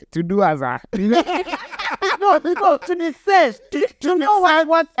intellect to do as a. No, to the sense, to know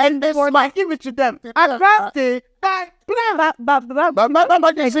what, and they might give it to them. I grant it. But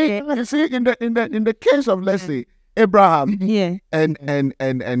you see, in the case of, let's say, Abraham yeah.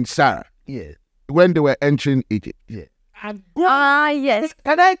 and Sarah, Yeah. when they were entering Egypt. Yes. Can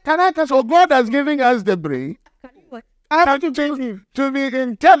I so God has given us the brain. I have to be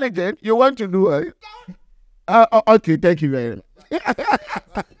intelligent. You want to do it? Okay, thank you very much.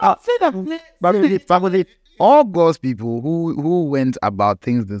 But all God's people who went about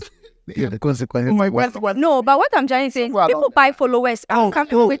things the consequences. No, but what I'm trying to say is people buy followers. I'm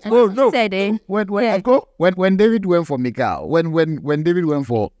coming with what you said, eh? When David went for Michal, when David went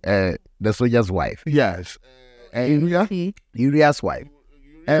for the soldier's wife, Yes. Uriah's wife,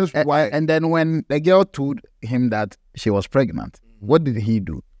 and then when the girl told him that she was pregnant, what did he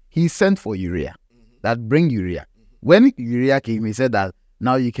do? He sent for Uriah, that bring Uriah. When Uriah came, he said that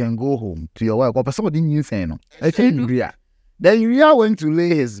now you can go home to your wife. But somebody didn't say no. I said Uriah. Then Uriah went to lay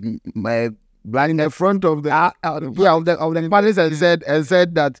his blind in front of the of the palace and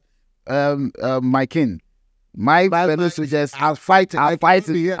said that my king, my fellow soldiers are fighting. I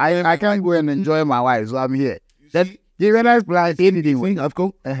can't go and enjoy my wife, so I'm here. Then he realized blind. He didn't win. Of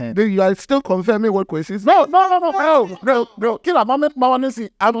course. Uh-huh. You are still confirming what Kwesi is. No. Killer, mama, see.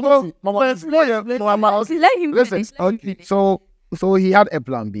 I'm going to see. Let him Listen. finish. Okay. So he had a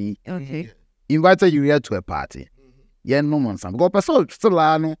plan B. Okay. Invited Uriah to a party. Yeah, no man, son. Because still,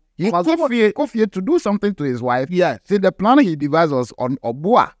 he was go fear to do something to his wife. Yeah. See, the plan he devised was on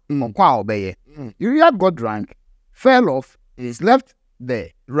Obua, on Kwa Obeye. Uriah got drunk, fell off, slept there,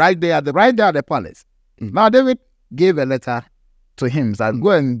 right there at the palace. Now David gave a letter to him, said, go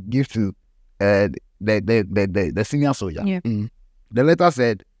and give to the senior soldier. Yeah. The letter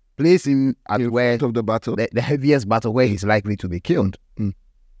said, place him at where of the battle. the heaviest battle where he's likely to be killed.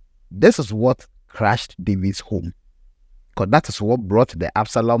 This is what crashed David's home. Because that is what brought the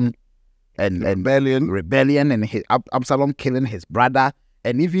Absalom and rebellion and Absalom killing his brother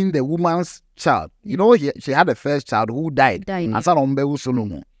and even the woman's child. You know, she had a first child who died.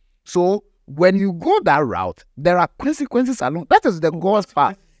 Solomon. So when you go that route, there are consequences along. That is the God's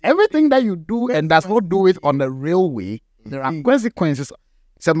path. Everything that you do and does not do it on the real way, there are consequences.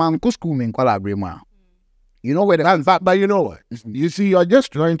 You know where but you know what? You see, you're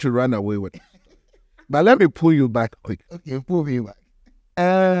just trying to run away with it. But let me pull you back quick. Okay, pull me back.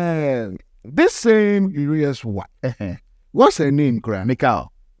 And this same Uriah's wife, what's her name, Cran?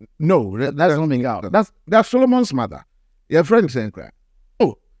 Michal. No, That's not Michal. that's Solomon's mother. Your friend saying, Cran.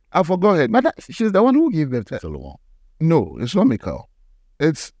 Oh, I forgot her. But she's the one who gave birth to Solomon. No, it's not Michal.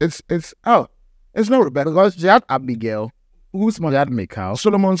 It's not Rebecca. Because she had Abigail. Who's She had Michal.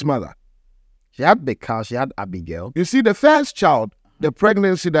 Solomon's mother. She had Michal. She had Abigail. You see, the first child, the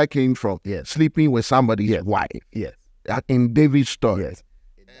pregnancy that came from Yes. sleeping with somebody's wife. Yes. In David's story. Yes.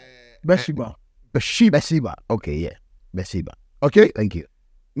 Bathsheba. Bathsheba. Okay, yeah. Bathsheba. Okay? Thank you.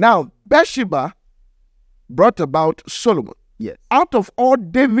 Now, Bathsheba brought about Solomon. Yes. Out of all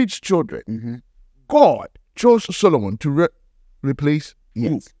David's children, God chose Solomon to replace who?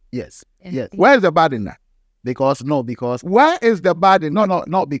 Yes. Yes. Yes. Where is the bad in that? Because Where is the bad in that?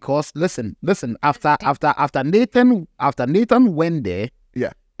 not because listen. After Nathan went there,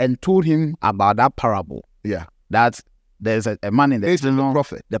 Yeah. and told him about that parable, Yeah. that there's a man in It's the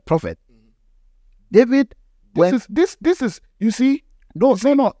prophet. the prophet. David went. This is you see, No.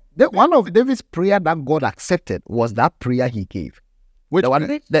 One of David's prayer that God accepted was that prayer he gave. Which The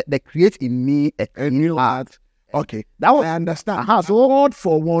one that creates in me a new heart. Okay, That was I understand. So God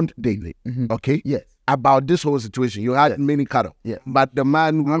forewarned David. Okay, yes, about this whole situation. You had many cattle. Yeah. But the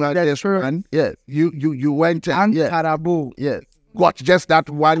man who had this one, yes, you went and yes, Karabo. yes, got just that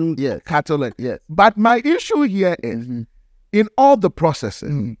one Yes. cattle. yes. But my issue here is in all the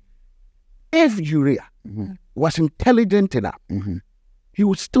processes, if Uriah was intelligent enough, he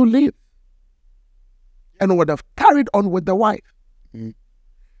would still live and would have carried on with the wife.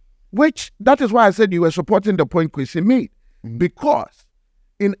 Which, that is why I said you were supporting the point Chrissy made. Because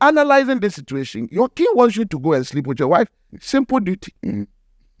in analyzing the situation, your king wants you to go and sleep with your wife. Simple duty.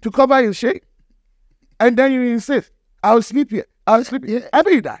 To cover his shame. And then you insist, I'll sleep here. I'll sleep here. I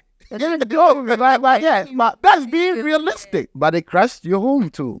mean that. But that's being realistic. But they crashed your home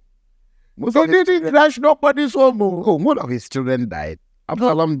too. Most So of his didn't crash nobody's home. most of his children died.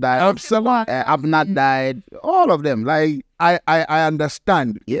 Absalom died. Absalom. Abner died. All of them. Like, I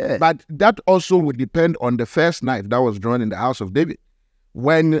understand. yeah. But that also would depend on the first knife that was drawn in the house of David.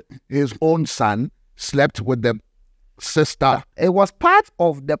 When his own son slept with the sister. It was part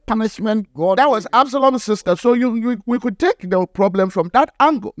of the punishment God. That was Absalom's sister. So we could take the problem from that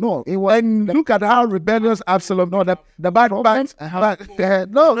angle. no. It was And look at how rebellious Absalom. No, the bad No.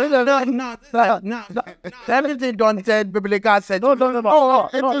 Everything Don said, biblical said. No.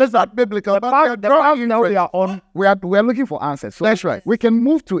 It is not biblical. But The part now we are on. we are looking for answers. So That's right. we can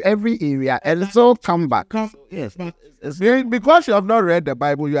move to every area and so come back. Yes. Because you have not read the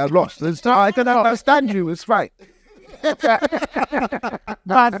Bible, you are lost. I can understand you. It's fine.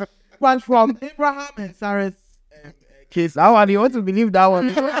 But from Abraham and Sarah's case, that one, you want to believe that one?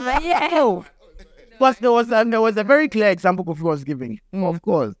 Yeah. Because there was a very clear example Kofi was giving. Of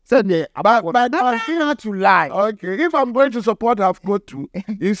course. So the But I had to lie. okay, if I'm going to support Hafgo too,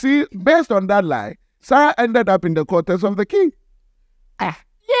 you see, based on that lie, Sarah ended up in the quarters of the king.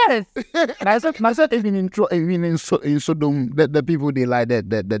 Yes. And I said even in Sodom, the people they lied,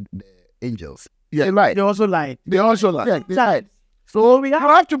 the angels. Yeah. They lied. They also lied. They also lied. Yeah, they lied. So we You have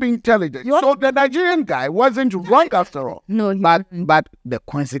have to be intelligent. So the Nigerian guy wasn't wrong after all. No, But the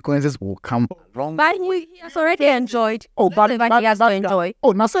consequences will come wrong. but he has already enjoyed. Oh, but he has not enjoyed.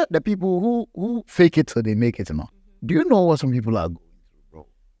 Oh, now sir, the people who fake it till they make it, you know. Do you know what some people are going through,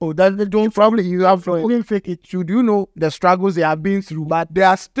 bro? that they don't Probably you have to. even fake it. You do know the struggles they have been through, but They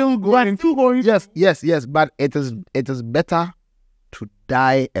are still going. Yes. But it is better to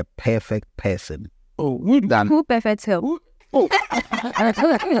die a perfect person than Who perfect help?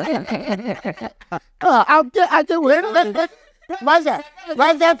 What's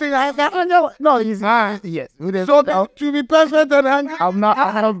that thing? no. He's yes. So to be perfect and hang. I'm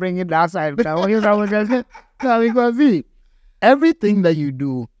not bringing that side. Because see, everything that you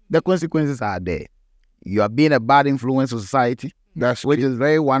do, the consequences are there. You are being a bad influence on society. That's Which is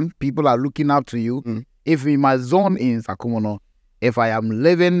very one. People are looking up to you. If in my zone in Sakumono, if I am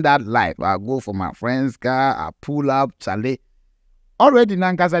living that life, I go for my friend's car, I pull up, Charlie. Already,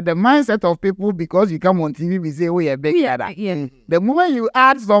 Nankasa, the mindset of people, because you come on TV, we say, oh, you're big. Yeah. The moment you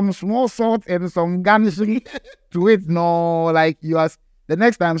add some small salt and some garnishing to it, no, like you are, the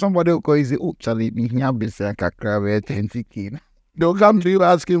next time somebody will call you, say, oh, Charlie, me here be saying kakra 20K. They'll come to you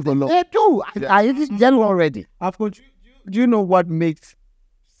asking for love. They do. I just gel already. Of course, do you know what makes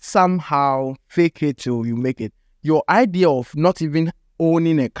somehow fake it till you make it? Your idea of not even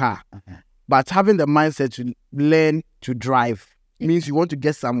owning a car, but having the mindset to learn to drive means you want to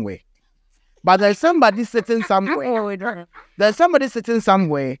get somewhere. But there's somebody sitting somewhere. There's somebody sitting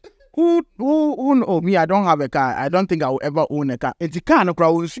somewhere who oh me, I don't have a car. I don't think I will ever own a car. It's a car no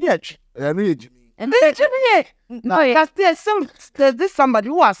crowd. And There's this somebody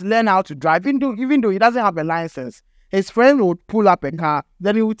who has learned how to drive, even though he doesn't have a license. His friend would pull up a car,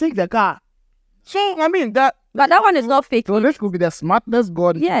 then he would take the car. So I mean but that one is not fake. So this could be the smartest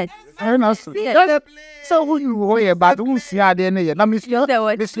God. Yes. Very nice. Yes. So who you worry about? Who see how they know? Now, Use the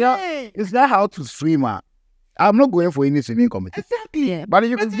word. it's not how to swim. I'm not going for any swimming competition. exactly. Yeah. But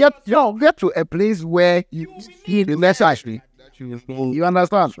you can get to a place where you necessary. You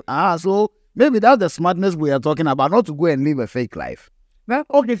understand? So maybe that's the smartness we are talking about, not to go and live a fake life.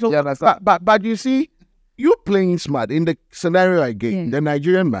 Okay, so You understand? But you see, you playing smart in the scenario I gave. Yeah. The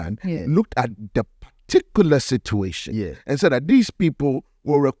Nigerian man Yeah. looked at the particular situation Yeah. and said that these people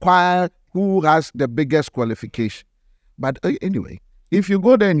will require who has the biggest qualification. But anyway, if you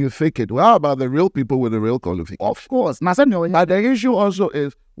go there and you fake it, well, how about the real people with the real qualification? Of course. Now, But the issue also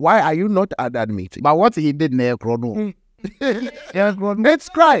is, why are you not at that meeting? but what he did there, Chrono. It's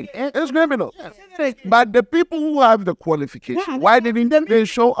crime. It's criminal. But the people who have the qualification, why didn't they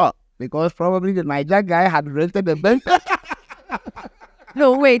show up? Because probably the Niger guy had rented the bench.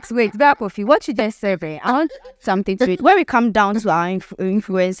 No, wait, back of you. What you just said, I want something to it. When we come down to our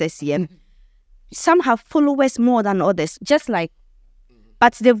influencers here, some have followers more than others, just like,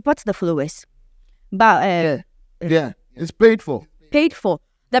 but they've bought the followers. But Yeah, it's paid for. paid for.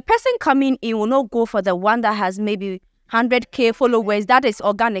 The person coming in will not go for the one that has maybe 100K followers. That is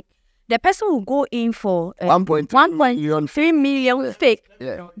organic. The person will go in for 1.3 million fake.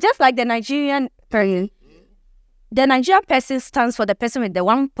 Yeah. Just like the Nigerian person. The Nigerian person stands for the person with the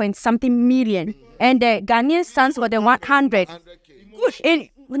 1-point-something million. And the Ghanaian stands for the 100. In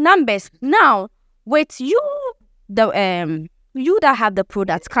numbers. Now, with you, you that have the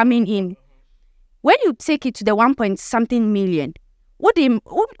products coming in, when you take it to the 1-point-something million, what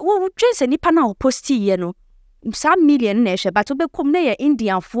just any panel post here, some million nation, but to become near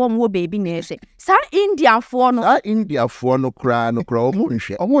Indian form will baby nation. Some Indian form. India for no cry, no crow. Oh,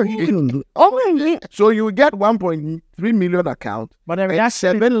 So you get 1.3 million account, but and that's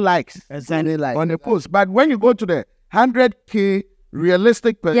 7 likes exactly like on a post. But when you go to the 100K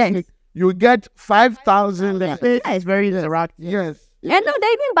realistic person, Yes. you get 5,000. it's very interactive. Yes. And no, they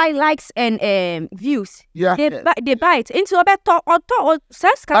even buy likes and views. Yeah. They buy it into a better or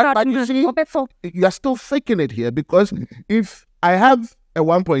says But you see, you are still faking it here because if I have a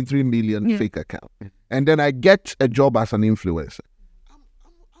 1.3 million fake account and then I get a job as an influencer,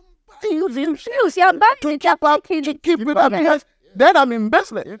 I'm using views, yeah, but to keep it up because then I'm in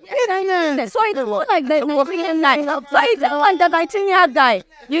business. So it's not like the Nigerian guy. So it's not like the Nigerian guy.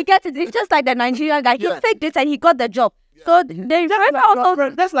 You get it. It's just like the Nigerian guy. He faked it and he got the job. So they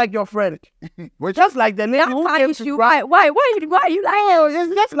That's like your friend. Which Just like the name who came to Why you like?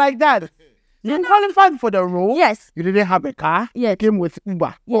 it's just like that. You qualified for the role. Yes. You didn't have a car. Yes. Came with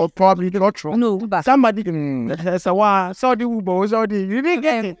Uber. Or probably not true. No, but Somebody saw the Uber, saw the you didn't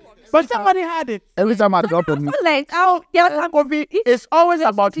get it. But somebody had it. Every time I drop it, like it's always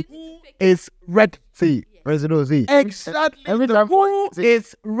about who is red. See, President Z. exactly. Every time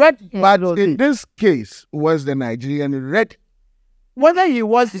it's red. But in this case, was the Nigerian red? Whether he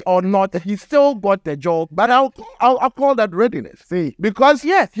was or not, he still got the job. But I'll call that readiness. See, Because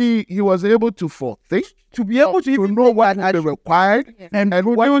he was able to foretink, to be able to to know what is required and and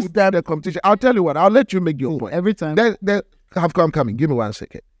what produce would the competition. I'll tell you what. I'll let you make your point. every time. They have coming. Give me 1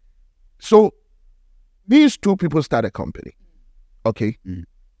 second. So these two people start a company, okay,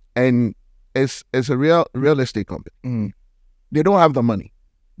 and it's a real estate company. They don't have the money.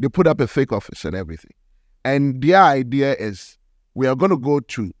 They put up a fake office and everything, and their idea is we are going to go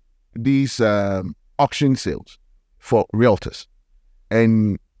to these auction sales for realtors,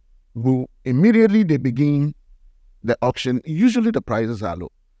 and immediately they begin the auction. Usually the prices are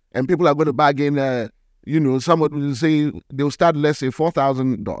low, and people are going to bargain. Someone will say they'll start, let's say,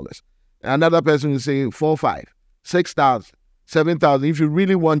 $4,000. Another person will say 4,500, 6,000, 7,000. If you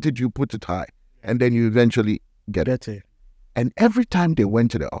really want it, you put it high, and then you eventually get it. Get it. And every time they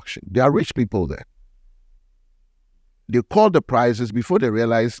went to the auction, there are rich people there. They called the prices before they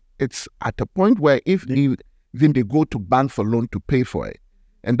realize it's at a point where then they go to bank for loan to pay for it.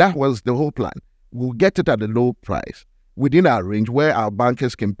 And that was the whole plan. We'll get it at a low price within our range where our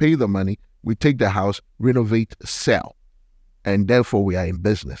bankers can pay the money. We take the house, renovate, sell, and therefore we are in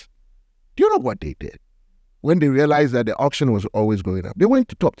business. Do you know what they did? When they realized that the auction was always going up, they went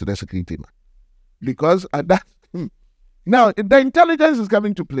to talk to the security man. Because at that, now the intelligence is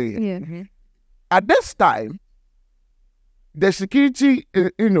coming to play. yeah. At this time, the security,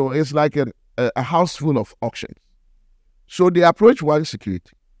 is like a house full of auctions. So they approached one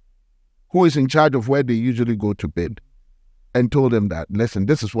security who is in charge of where they usually go to bid and told them that, listen,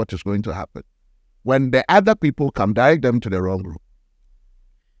 this is what is going to happen. When the other people come, direct them to the wrong room.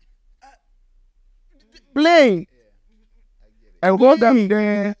 Play. And hold them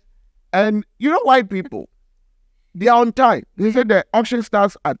there. And white people, they are on time. They said the auction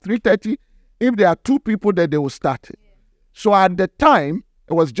starts at 3:30. If there are 2 people there, they will start it. So at the time,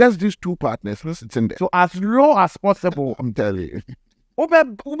 it was just these 2 partners sitting there. So as low as possible. I'm telling you.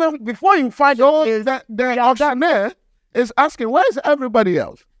 Before you find The auctioneer is asking, where is everybody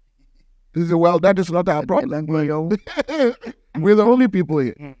else? He said, well, that is not our problem. We're the only people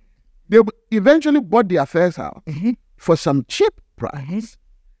here. They eventually bought their first house for some cheap price,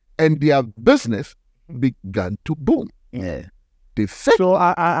 and their business began to boom. Yeah. They fake. So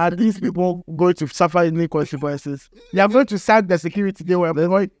are these people going to suffer any consequences? They are going to sack the security. They were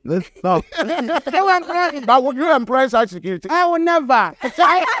going. No. But would you employ such security? I will never.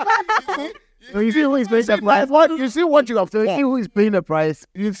 You see who is paying the price? You see what you have So you see who is paying the price?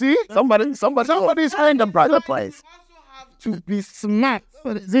 You see? Somebody's paying the price. To be smart.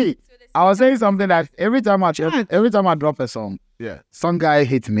 See, I was saying something that every time I drop a song, Yeah. some guy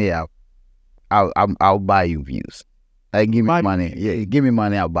hits me up. I'll buy you views. Like, give me money. Yeah, give me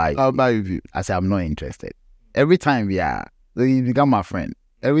money. I'll buy you. I'll buy you view. I say I'm not interested. Every time, yeah, you become my friend.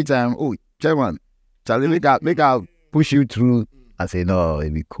 Every time, oh, Chairman, Charlie, make I push you through. I say no,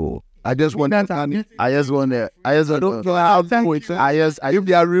 it'd be cool. I just want money. I just want to. I don't know how to it. If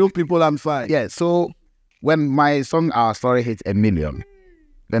they are real people, I'm fine. Yeah. So when my song Our Story hit 1 million,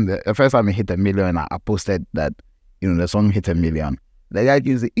 then the first time it hit 1 million, I posted that the song hit 1 million. The guy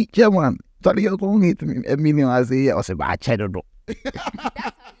can say, Chairman, Charlie, you're going to hit 1 million. I say, yeah. I say, but I checked it.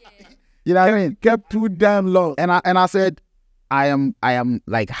 You know what I mean? Kept too damn long. And I said, I am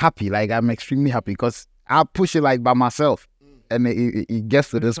like happy, like I'm extremely happy because I push it like by myself, and it gets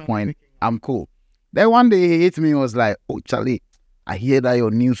to this point, I'm cool. Then one day he hit me and was like, oh Charlie, I hear that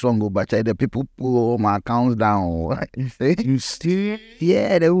your new song, but the people pull all my accounts down. You still?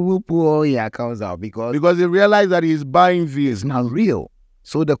 Yeah, they will pull all your accounts out because Because they realize that he's buying views. it's not real.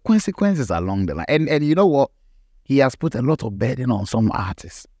 So the consequences along the line, and you know what? He has put a lot of burden on some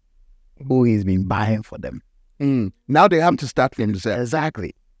artists who he's been buying for them. Now they have to start from the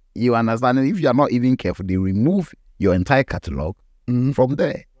Exactly. You understand? And if you are not even careful, they remove your entire catalog from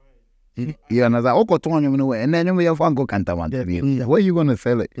there. You understand? And then you have go Kantaman. Where are you going to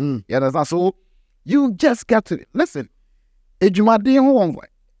sell it? You understand? So you just got to listen.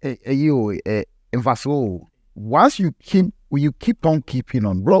 Once you keep on keeping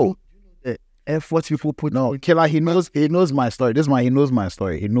on, bro. Effort people put. No, Killer, he knows my story. He knows my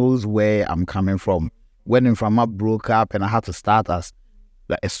story. He knows where I'm coming from. When Infama broke up and I had to start as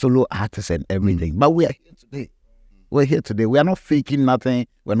like a solo artist and everything. But we are here today. We're here today. We are not faking nothing.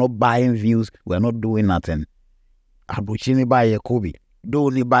 We're not buying views. We're not doing nothing. Abuchini buy a Kobe.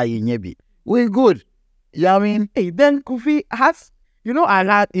 Don't buy a Nyebi. We're good. You know what I mean? Hey, then Kofi has, I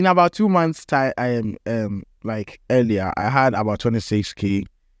had in about 2 months' time, like earlier, I had about 26K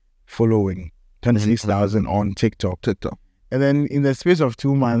following, 26,000 on TikTok. And then in the space of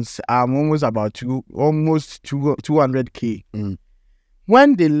 2 months, I'm almost about 200K.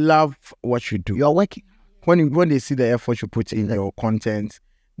 When they love what you do, You're working. when they see the effort you put in your content,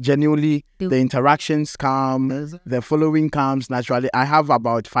 genuinely the interactions come, the following comes naturally. I have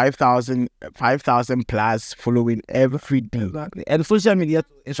about 5,000 plus following every day. Exactly. And social media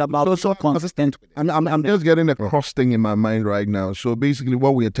is about so consistent. I'm just getting a cross thing in my mind right now. So basically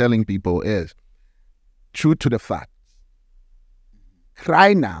what we are telling people is true to the fact.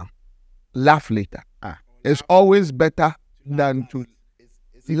 Cry now, laugh later. It's always better than to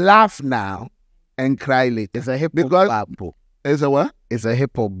laugh now and cry later. It's a hip hop bar. It's a what? It's a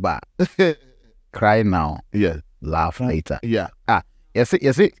hip hop bar. Cry now, Yeah. laugh later. Yeah. Yes.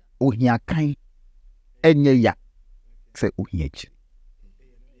 Uhia kai enye ya. Say uhia chi.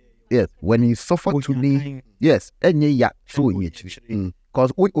 Yes, when you suffer today, yes, enye ya so uhia chi.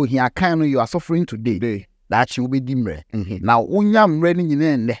 Because uhia kai no you are suffering today. That you will be dimre. Now unya mre ni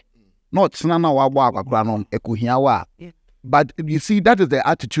nyine not na wa bwa akwa no ekuhia wa. But you see, that is the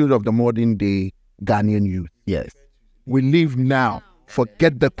attitude of the modern day Ghanaian youth. Yes. We live now.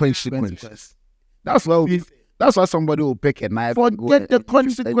 Forget the consequences. That's why somebody will pick a knife. Forget the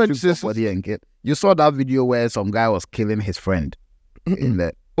consequences. You saw that video where some guy was killing his friend.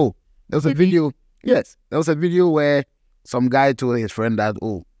 There was a video. Yes, there was a video where some guy told his friend that,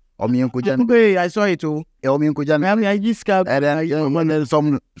 Hey, I saw it too. and then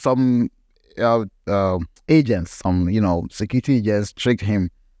some agents, some security agents tricked him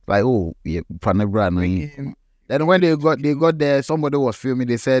like, then when they got there, somebody was filming.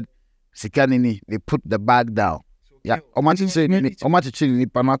 They said, "Sikanini." They put the bag down. Yeah,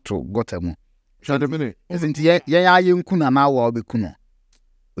 Omachi panato got him. Shut a minute. Isn't kuna na wa obi kuno.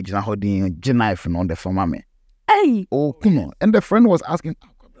 Ojina hodin knife on the famame. Hey. Oh kuno, and the friend was asking,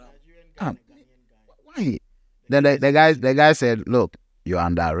 why? Then the guy said, "Look, you're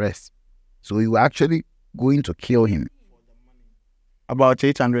under arrest, so you were actually going to kill him." About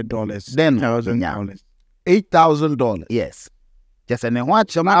 $800. Then $1,000. $8,000. Yes. Just and then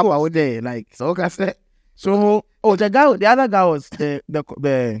watch him out there, like so. I said, so the other guy was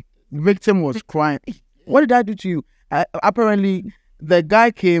the victim was crying. What did I do to you? Apparently, the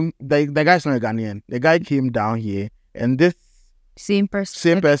guy came. The guy's not a Ghanaian. The guy came down here, and this Same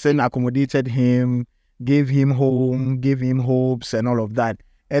person accommodated him, gave him home, gave him hopes, and all of that.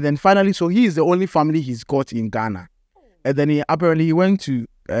 And then finally, so he is the only family he's got in Ghana. And then he went to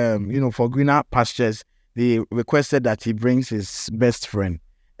for greener pastures. They requested that he brings his best friend.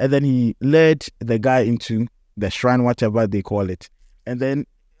 and then he led the guy into the shrine, whatever they call it, and then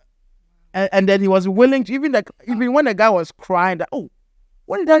he was willing to even when the guy was crying that, oh,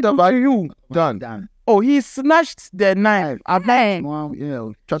 what did I do to you? Done. Oh, he snatched the knife. Well,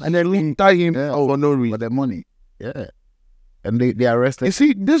 And then Tie him Yeah. for no for reason. the money. Yeah. And they arrested. You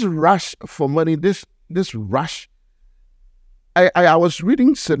see, this rush for money, this rush. I was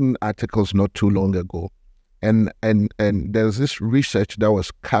reading certain articles not too long ago, and there's this research that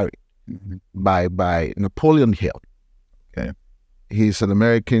was carried by Napoleon Hill. Okay. He's an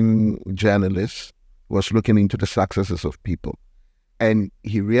American journalist, was looking into the successes of people. And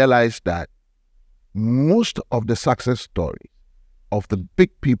he realized that most of the success stories of the big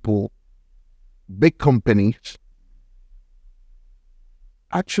people, big companies,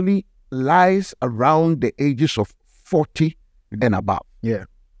 actually lies around the ages of 40 and above. Yeah.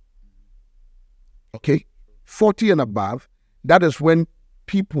 Okay? 40 and above, that is when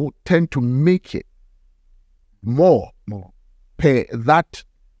people tend to make it more per that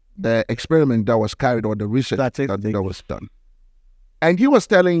the experiment that was carried or the research that was done. And he was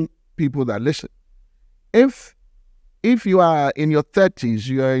telling people that, listen, if you are in your 30s,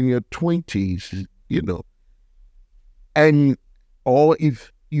 you are in your 20s, or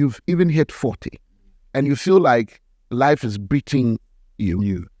if you've even hit 40 and you feel like life is beating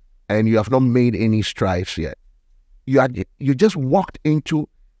you and you have not made any strides yet, you just walked into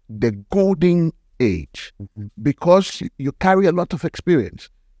the golden age because you carry a lot of experience.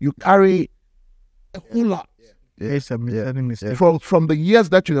 You carry a whole lot from the years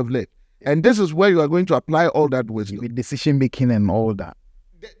that you have lived. And this is where you are going to apply all that wisdom. With decision making and all that.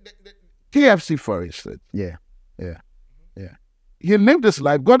 KFC, for instance. Yeah. He lived his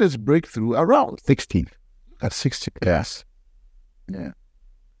life, got his breakthrough around 16. at 60. Yes. Yeah.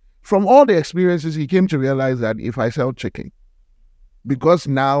 From all the experiences, he came to realize that if I sell chicken, because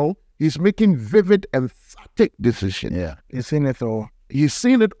now he's making vivid, emphatic decisions. Yeah. he's seen it all. He's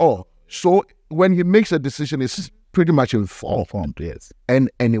seen it all. So when he makes a decision, it's pretty much informed. Yes. And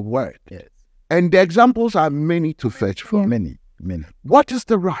it worked. Yes. And the examples are many to fetch from. Many. What is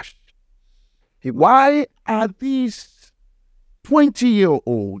the rush? Why are these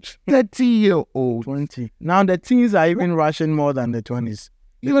 20-year-olds, 30-year-olds? 20. Now the teens are even rushing more than the 20s.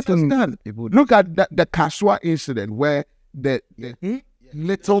 You understand? Look at the Kaswa incident where the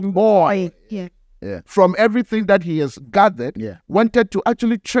little boy, from everything that he has gathered, wanted to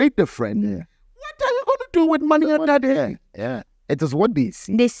actually trade the friend. Yeah. What are you going to do with money at that age? Yeah. It is what they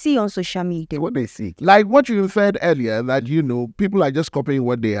see. They see on social media. What they see. Like what you inferred earlier, that people are just copying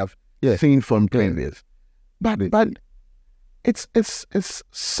what they have seen from previous. But it's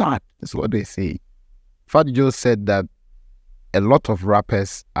sad. It's what they see. Fat Joe said that a lot of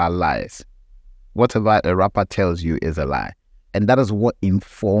rappers are liars. Whatever a rapper tells you is a lie. And that is what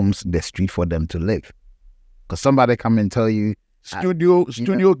informs the street for them to live. Because somebody come and tell you, studio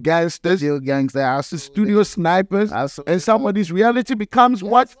gangsters, studio snipers, and somebody's reality becomes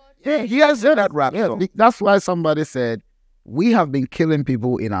what he has in that rap song. That's why somebody said, we have been killing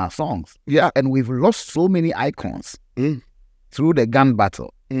people in our songs. Yeah. And we've lost so many icons through the gun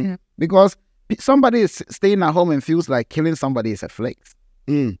battle. Because somebody is staying at home and feels like killing somebody is a flex.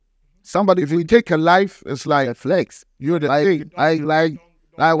 Somebody, if you take a life, it's like a flex. You're the thing.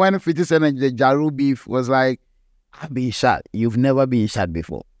 Like when 50 Cent and the Jaru beef was like, I've been shot. You've never been shot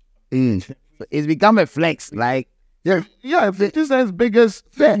before. So it's become a flex. Like, yeah. 50 Cent's biggest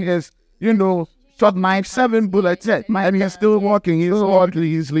thing is, shot 7 bullets, and he's still walking.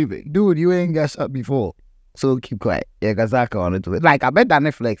 He's leaving. Dude, you ain't got shot before. So keep quiet. Yeah, because I can it. Like, I bet that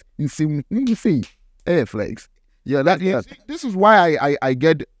Netflix. You see, hey, flex. Yeah, this is why I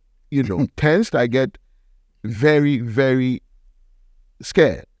get, tensed. I get very, very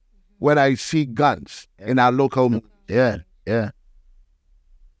scared when I see guns in our local movies. Yeah.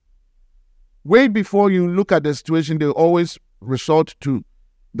 Way before you look at the situation, they always resort to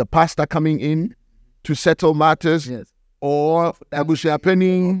the pastor coming in to settle matters, or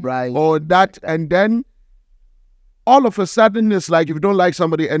Abushapening, right, or that, and then all of a sudden it's like if you don't like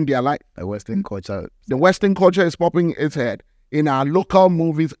somebody, end their life. The Western culture is popping its head in our local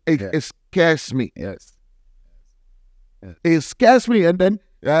movies. It scares me. Yes. It scares me. And then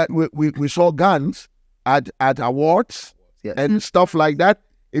we saw guns at awards and stuff like that.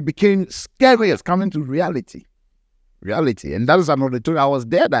 It became scary. It's coming to reality. And that is another story. I was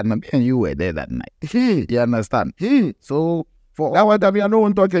there that night, and you were there that night. You understand? So for that one, I don't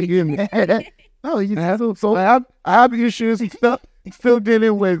want to talk again. No, so I have issues still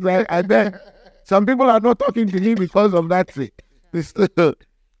dealing with. Like, I bet some people are not talking to me because of that thing.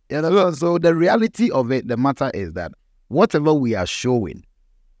 So the reality of it, the matter is that whatever we are showing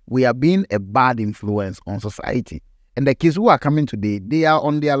we are being a bad influence on society. And the kids who are coming today, they are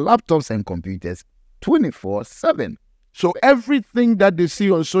on their laptops and computers 24/7. So everything that they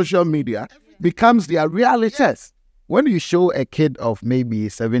see on social media becomes their reality. Yes. When you show a kid of maybe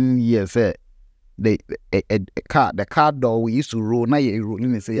 7 years, the car door we used to roll, now you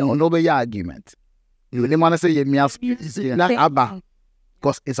rolling and say, oh, no, be argument. You didn't want to say,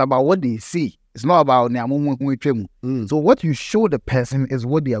 because it's about what they see. It's not about So what you show the person is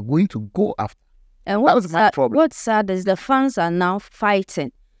what they are going to go after. And what's sad is the fans are now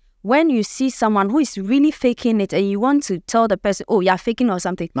fighting. When you see someone who is really faking it and you want to tell the person, oh, you're faking or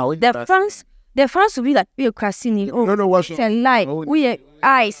something, the fans will be like, we're Krasini. Oh, it's a lie. We are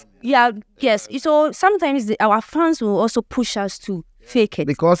eyes. Yeah, yes. So sometimes our fans will also push us to fake it.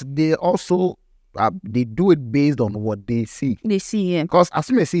 Because they also, they do it based on what they see. They see, yeah. Because as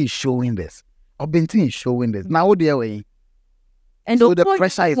soon as he is showing this, Obintin is showing this. Now, they're way. And so the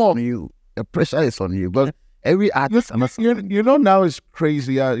pressure is on you. The pressure is on you. But every artist... You know, now it's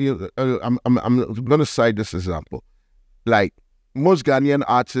crazy. I'm going to cite this example. Like, most Ghanaian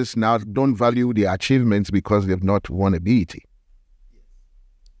artists now don't value their achievements because they've not won a BET.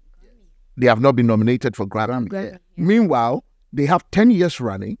 They have not been nominated for Grammy. Yeah. Meanwhile, they have 10 years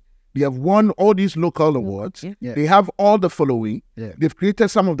running. They have won all these local awards. Yeah. They have all the following. Yeah. They've created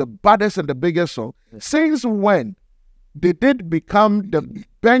some of the baddest and the biggest songs. Since when they did become the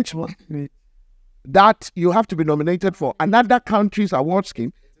benchmark that you have to be nominated for another country's award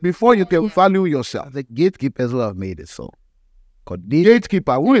scheme before you can value yourself? The gatekeepers who have made it so.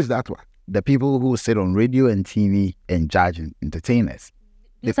 Gatekeeper, who is that one? The people who sit on radio and TV and judge entertainers.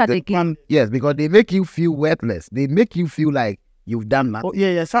 These are the game. Yes, because they make you feel worthless. They make you feel like you've done nothing. Oh,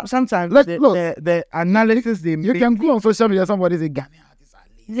 yeah. Sometimes Look. the analysis they You make. can go on social media, somebody say, Ghanaian artists are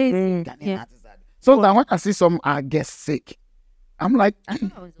lazy. Ghanaian artists are... So now when I see some get sick, I'm like,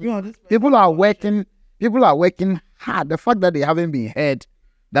 people are working hard. The fact that they haven't been heard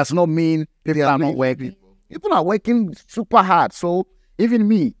does not mean people are not working. People are working super hard. So even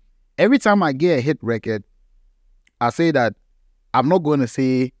me, every time I get a hit record, I say that I'm not going to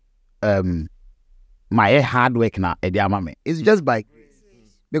say my hard work now. It's just by grace.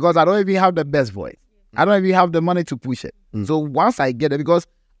 Because I don't even have the best voice. I don't even have the money to push it. So once I get it, because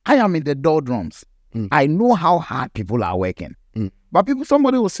I am in the doldrums, I know how hard people are working. But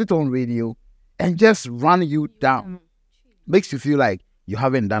somebody will sit on radio and just run you down. Makes you feel like you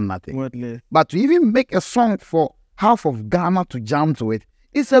haven't done nothing. But to even make a song for half of Ghana to jam to it,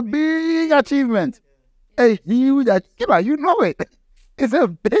 it's a big achievement. Hey, you know it. It's a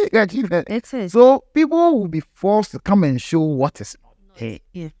big achievement. It is. So people will be forced to come and show what is not there.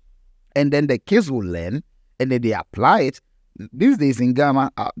 Yeah. And then the kids will learn and then they apply it. These days in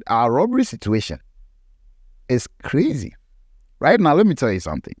Ghana, our robbery situation is crazy. Right now, let me tell you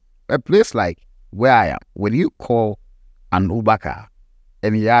something. A place like where I am, when you call an Uber car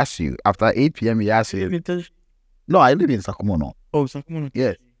and he asks you, after 8 p.m., he asks you, no, I live in Sakumono. Oh, Sakumono.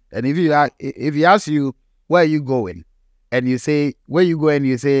 Yes. And if he asks you, where are you going? And you say, where you going?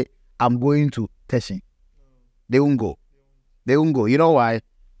 You say, I'm going to Teshin. They won't go. They won't go. You know why?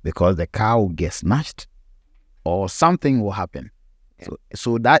 Because the car will get snatched or something will happen.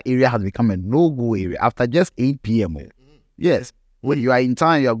 So that area has become a no-go area after just 8 p.m. Yes. When you are in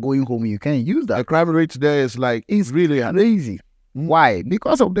town, you are going home, you can't use that. The crime rate there is like, it's really crazy. Why?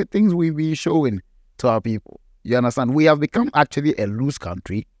 Because of the things we've been showing to our people. You understand? We have become actually a loose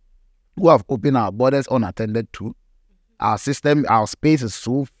country who have opened our borders unattended to. Our system, our space is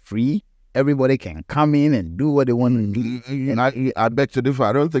so free. Everybody can come in and do what they want to do. And I beg to differ.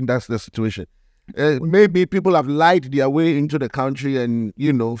 I don't think that's the situation. Maybe people have lied their way into the country and,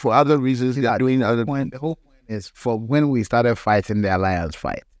 for other reasons, they are doing other things. The whole point is for when we started fighting the alliance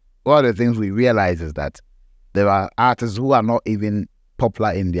fight, one of the things we realized is that there are artists who are not even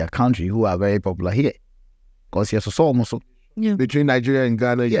popular in their country who are very popular here. Because yes, so almost between Nigeria and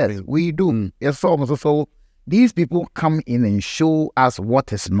Ghana. Yes, we do. Yes, so these people come in and show us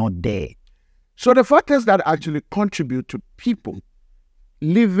what is not there. So the factors that actually contribute to people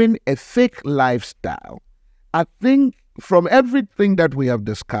living a fake lifestyle, I think from everything that we have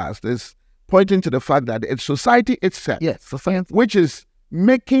discussed is pointing to the fact that it's society itself, yes, society, which is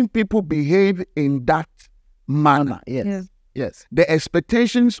making people behave in that manner. Yes, yes. The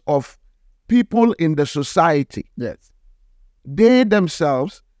expectations of people in the society, yes, they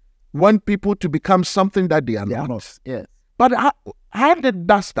themselves want people to become something that they are not. Yes. But how did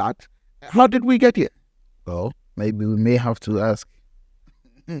that start? How did we get here? Well, maybe we may have to ask.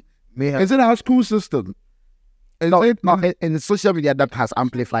 Is it our school system? No, in social media that has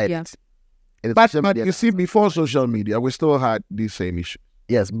amplified it. But you see, before social media, we still had the same issue.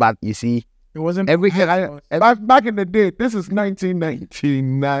 Yes, but you see, It wasn't Back in the day, this is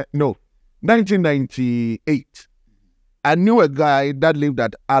 1998. I knew a guy that lived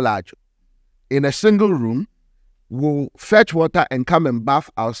at Alaj in a single room, will fetch water and come and bath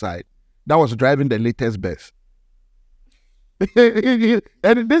outside. That was driving the latest Benz. And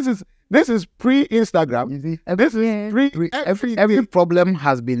this is pre-Instagram. And this is every problem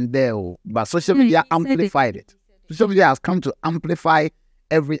has been there, but social media amplified it. Social media has come to amplify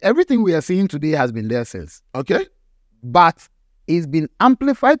everything we are seeing today has been there since. Okay. But it's been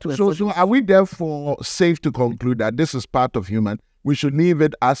amplified to a So are we therefore safe to conclude that this is part of human? We should leave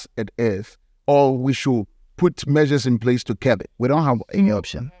it as it is, or we should put measures in place to curb it? We don't have any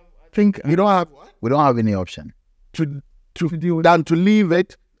option. I think We don't have We don't have any option. to leave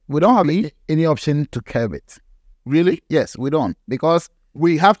it. We don't have any option to curb it. Really? Yes, we don't. Because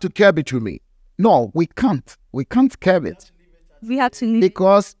We have to curb it, you mean? no, we can't. We can't curb it. We have to leave.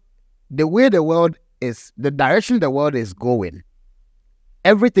 Because the way the world is, the direction the world is going,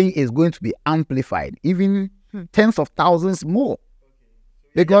 everything is going to be amplified, even tens of thousands more.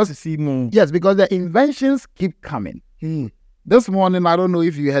 Because to see more. yes, because the inventions keep coming. This morning, I don't know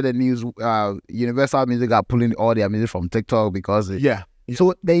if you heard the news. Universal Music are pulling all their music from TikTok because Yeah.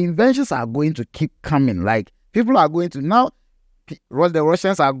 So the inventions are going to keep coming. Like people are going to now. The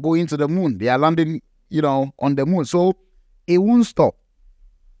Russians are going to the moon. They are landing, on the moon. So it won't stop.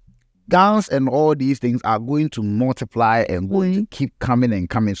 Guns and all these things are going to multiply and going to keep coming and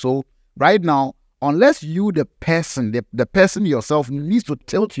coming. So right now, unless you, the person, the person yourself needs to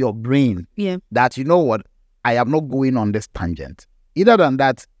tilt your brain Yeah. that, you know what, I am not going on this tangent. Either than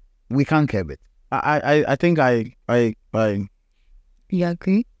that, we can't curb it. I think I You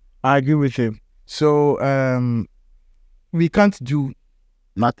agree? agree with him. So we can't do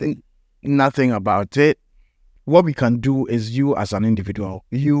Nothing. nothing about it. What we can do is you as an individual,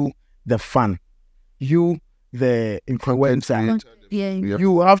 you the fan, you the influencer, Yeah.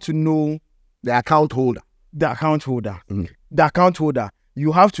 you have to know The account holder. the account holder. The account holder,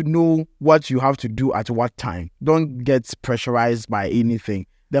 you have to know what you have to do at what time. Don't get pressurized by anything.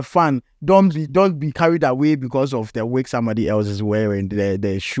 The fan, don't be carried away because of the wig somebody else is wearing,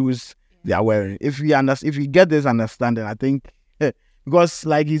 the shoes they are wearing. If we get this understanding, I think because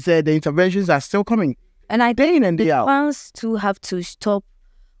like he said, the interventions are still coming. And I Day in and day the out. fans too have to stop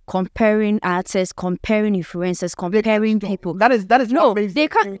comparing artists, comparing influencers, comparing people. That is No, what makes they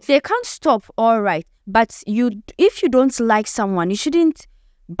can't stop. All right, but if you don't like someone, you shouldn't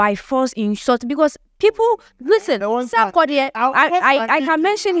by force insult because people listen. Sarkodie, I can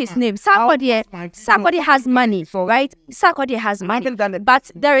mention his name. Sarkodie has money, right? Sarkodie has money,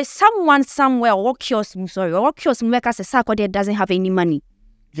 but there is someone somewhere. Sarkodie doesn't have any money.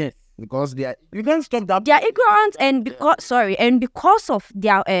 yes. Because they are, You can't stop that. They are ignorant and because of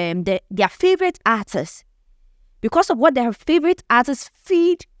their favorite artists, because of what their favorite artists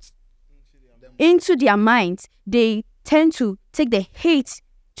feed into their minds, they tend to take the hate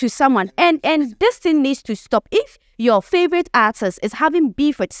to someone, and this thing needs to stop. If your favorite artist is having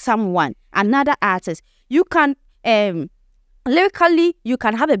beef with someone, another artist, you can lyrically you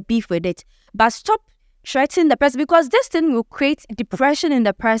can have a beef with it, but stop threatening the person because this thing will create depression in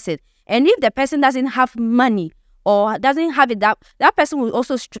the person. And if the person doesn't have money or doesn't have it, that person will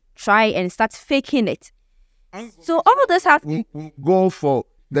also try and start faking it. So all this has We'll go for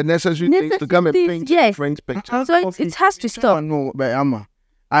the necessary things to come and paint yes. different pictures. So it has to stop. No, but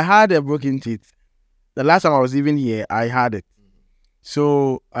I had a broken teeth. The last time I was even here, I had it.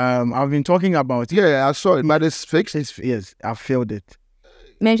 So I've been talking about it. Yeah, I saw it, but it's fixed. Yes, I failed it.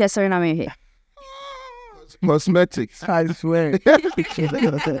 Manchester United here. Cosmetics. I swear.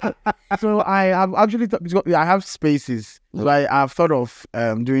 So I have actually I have spaces. So I've thought of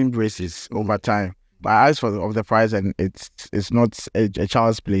doing braces over time. But I asked for the price and it's not a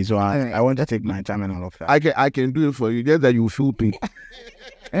child's play. So I want to take my time and all of that. I can do it for you. Just that you feel pain.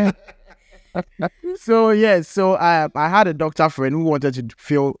 So yes, so I had a doctor friend who wanted to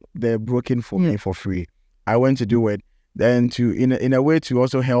fill the broken for me for free. I went to do it. Then in a way to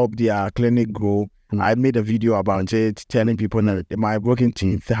also help their clinic grow, I made a video about it, telling people that my broken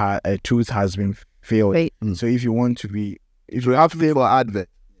tooth has been filled. Right. So if you want to be, if You have to pay for advert.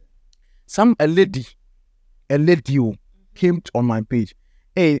 a lady who came on my page,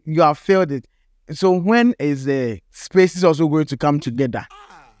 hey, you have failed it. So when is the spaces also going to come together?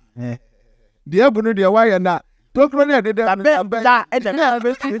 The abunu the why and that. Talk money at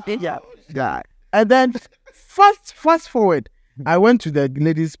Yeah. And then fast forward, I went to the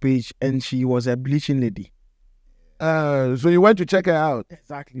lady's page and she was a bleaching lady. So you went to check her out.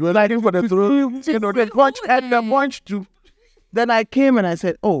 Exactly. You were looking for the throat, the punch and the punch too. Then I came and I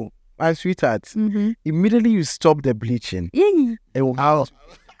said, "Oh, my sweetheart, immediately you stop the bleaching." Yeah.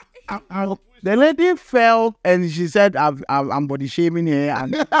 The lady fell and she said, I'm body shaming her.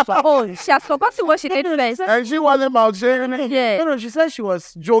 And, Oh, she has forgotten what she did first. and she wasn't about shaming her. Yeah. No, she said she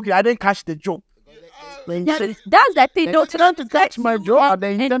was joking. I didn't catch the joke. That's the thing. Don't Trying to catch my joke, and the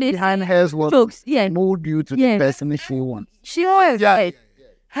And intent this- behind hers was jokes. Yeah. mold you to Yeah. the person she wants. She always said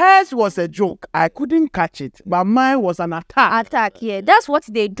Hers was a joke. I couldn't catch it, but mine was an attack. yeah. That's what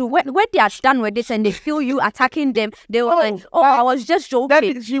they do. When they are done with this and they feel you attacking them, they were like, "Oh, I was just joking."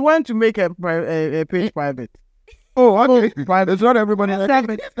 Then she went to make a page private. Oh, okay. It's not everybody.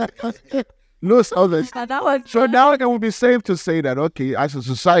 No, so That was So now it would be safe to say that, okay, as a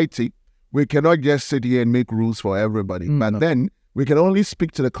society, we cannot just sit here and make rules for everybody. But then we can only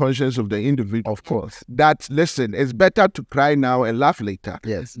speak to the conscience of the individual. Of course. That, listen, it's better to cry now and laugh later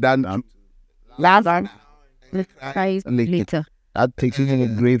Yes. than to Last time, cries later. That takes you to the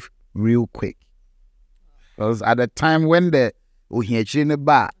grave real quick. Because at the time when the Ohiachine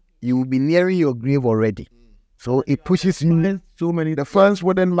bar, you will be nearing your grave already. So it pushes you so many. the funds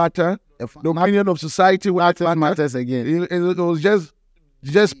wouldn't matter. The opinion of society wouldn't matter. matters again. It was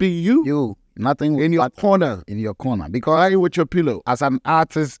just be you Nothing will in your matter corner, in your corner. Because crying with your pillow. as an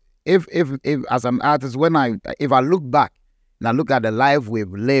artist, if as an artist, if I look back and I look at the life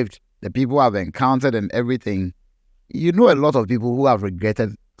we've lived, the people I've encountered and everything, you know a lot of people who have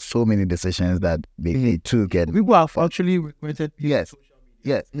regretted so many decisions that they took. And People have actually regretted yes,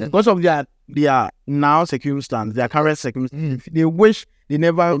 because of their now circumstance, their current circumstance. They wish they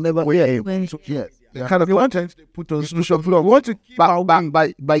never yes. The kind of content they put on social media. We want to keep our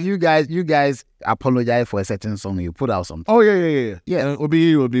But you guys apologize for a certain song you put out something. Oh yeah. Yes.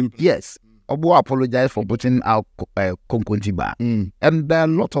 Obi. Yes. Obo apologize for putting out Konkonti Bar. And there are a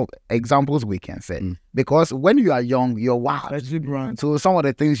lot of examples we can say. Because when you are young, you're wild. Especially brand. So some of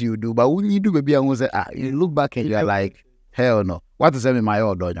the things you do, but when you do baby, I say, you look back and you're like, hell no. What is in my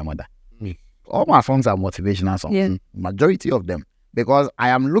old your mother? All my songs are motivational songs. Yeah. Majority of them. Because I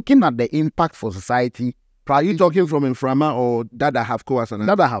am looking at the impact for society. Are you talking from Inframa or Dada Halfco as an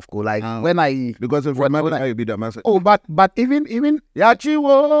That I have cool. Like when I because Inframa when I be the master. oh but even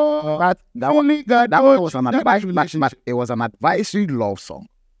Yachiwo. but that Only God that knows was an that advice, relationship. but it was an advisory love song.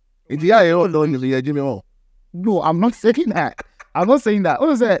 It's yeah, you don't know Jimmy. Oh, No, I'm not saying that. I'm not saying that.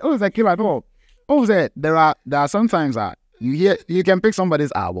 Oh, is kill at all. Oh, there are sometimes that you can pick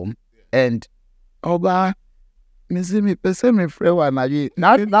somebody's album and but me person me free one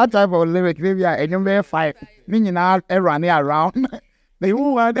that type of lyric maybe I number 5 meaning now run around they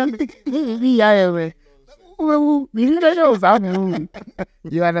who are them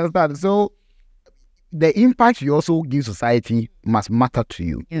you understand? So the impact you also give society must matter to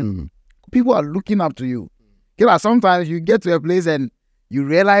you. People are looking up to you. Sometimes you get to a place and you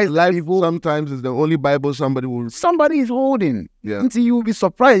realize life people sometimes is the only Bible somebody is holding. Yeah. Until you will be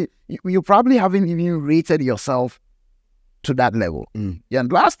surprised. You probably haven't even rated yourself to that level. Yeah,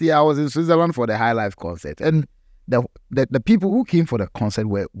 and last year I was in Switzerland for the High Life concert, and the people who came for the concert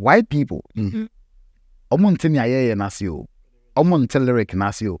were white people. When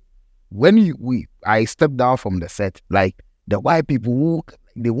I stepped down from the set, like the white people who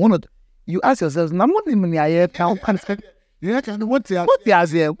they wanted, you ask yourselves, you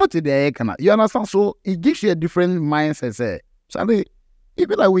understand? So it gives you a different mindset. So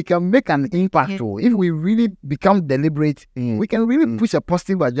even like we can make an impact. If we really become deliberate, we can really push a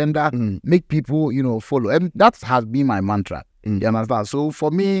positive agenda, make people, follow. And that has been my mantra. You understand? So for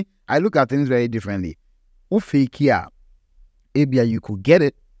me, I look at things very differently. Fake here, maybe you could get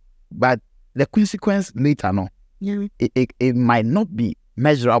it, but the consequence later, no, it might not be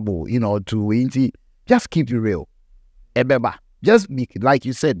measurable, to just keep it real. Just be, like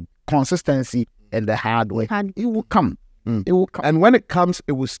you said, consistency and the hard work. It will come. It will come. And when it comes,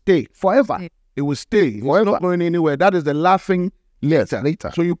 it will stay Forever. It will stay. It's not going anywhere. That is the laughing later.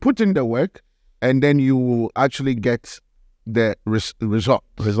 So you put in the work, and then you will actually get the result.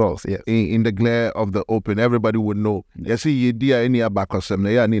 Results, yes. In the glare of the open, everybody would know. You see,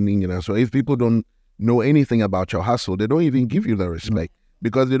 so if people don't know anything about your hustle, they don't even give you the respect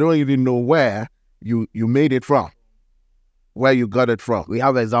because they don't even know where you made it from, where you got it from. We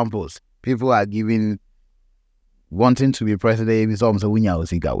have examples. People are wanting to be president.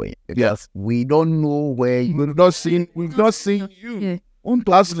 Yes, we don't know where you. We've not seen you.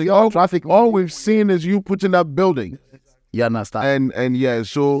 Lastly, all we've seen is you putting up building. You understand? And yeah,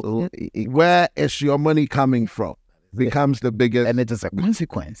 so where is your money coming from? Becomes the biggest. And it is a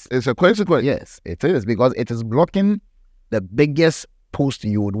consequence. It's a consequence. Yes, it is, because it is blocking the biggest post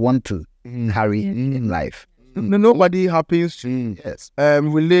you would want to carry in life. Nobody happens to Yes.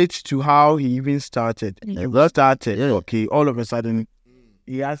 relate to how he even started. He got started. Yeah. Okay, all of a sudden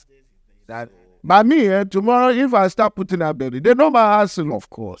he has that. But me, tomorrow, if I start putting that building, they know my hustle. Of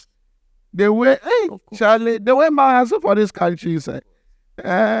course. The way, hey, Charlie, the way my hustle for this country is,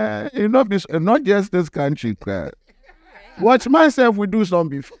 not just this country. Watch myself, we do some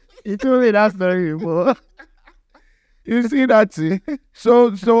before. He told me that's very important. You see that? See?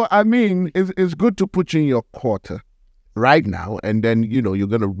 So I mean, it's good to put in your quarter right now, and then you're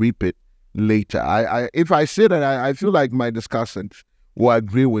gonna reap it later. If I say that, I feel like my discussants will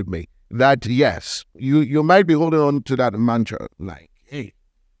agree with me that yes, you might be holding on to that mantra like, hey,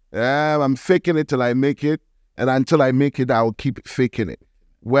 I'm faking it till I make it, and until I make it, I'll keep faking it.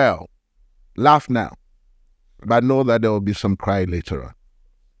 Well, laugh now, but know that there will be some cry later on,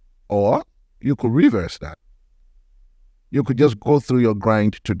 or you could reverse that. You could just go through your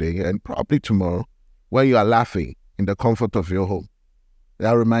grind today and probably tomorrow when you are laughing in the comfort of your home.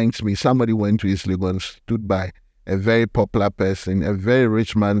 That reminds me, somebody went to East Legon, stood by a very popular person, a very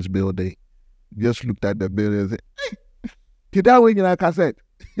rich man's building, just looked at the building and said, hey, did that win in a cassette?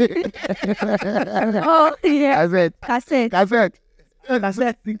 Oh, yeah. Cassette. Cassette.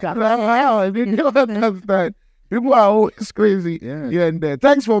 People are always crazy Yeah. here and there.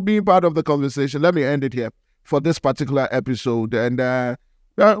 Thanks for being part of the conversation. Let me end it here for this particular episode. And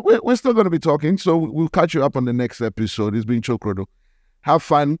we're still going to be talking, so we'll catch you up on the next episode. It's been Chokrodo. Have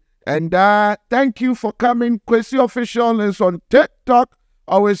fun. And thank you for coming. Kwesi Official is on TikTok,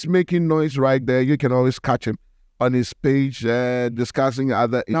 always making noise right there. You can always catch him on his page discussing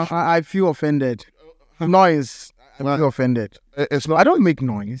other Now issues. I feel offended. Noise. I feel offended. It's I not, don't make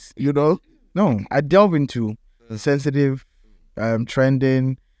noise. No, I delve into sensitive,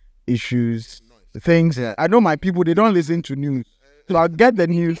 trending issues, things. Yeah. I know my people, they don't listen to news. So I'll get the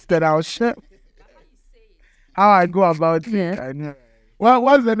news, then I'll share how I go about it. Yeah. I know. well,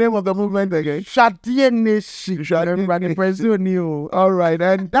 what's the name of the movement again? Shatie Nation. Shatie Nation. All right.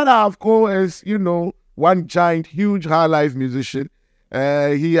 And that, of course, is, one giant, huge high life musician.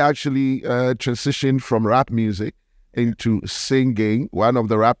 He actually transitioned from rap music into singing. One of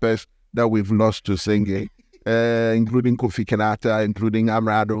the rappers that we've lost to singing, including Kofi Kenata, including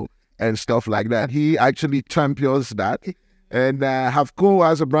Amrado, and stuff like that. He actually champions that. And Havko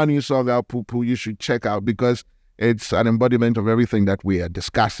has a brand new song out, Poo Poo, you should check out because it's an embodiment of everything that we are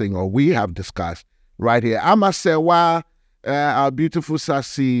discussing or we have discussed right here. Amasewa, our beautiful,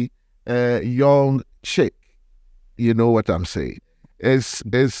 sassy, young chick, you know what I'm saying, is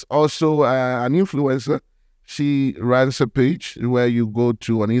also an influencer. She runs a page where you go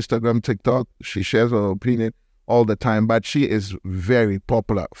to on Instagram, TikTok. She shares her opinion all the time, but she is very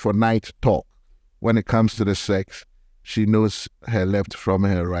popular for night talk. When it comes to the sex, she knows her left from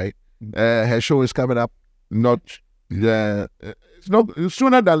her right. Her show is coming up. It's not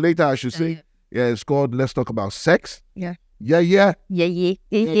sooner than later, I should say. Yeah, it's called Let's Talk About Sex. Yeah. Yeah.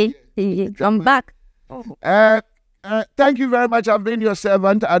 I'm back. Thank you very much. I've been your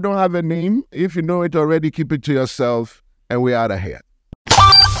servant. I don't have a name. If you know it already, keep it to yourself. And we're out of here.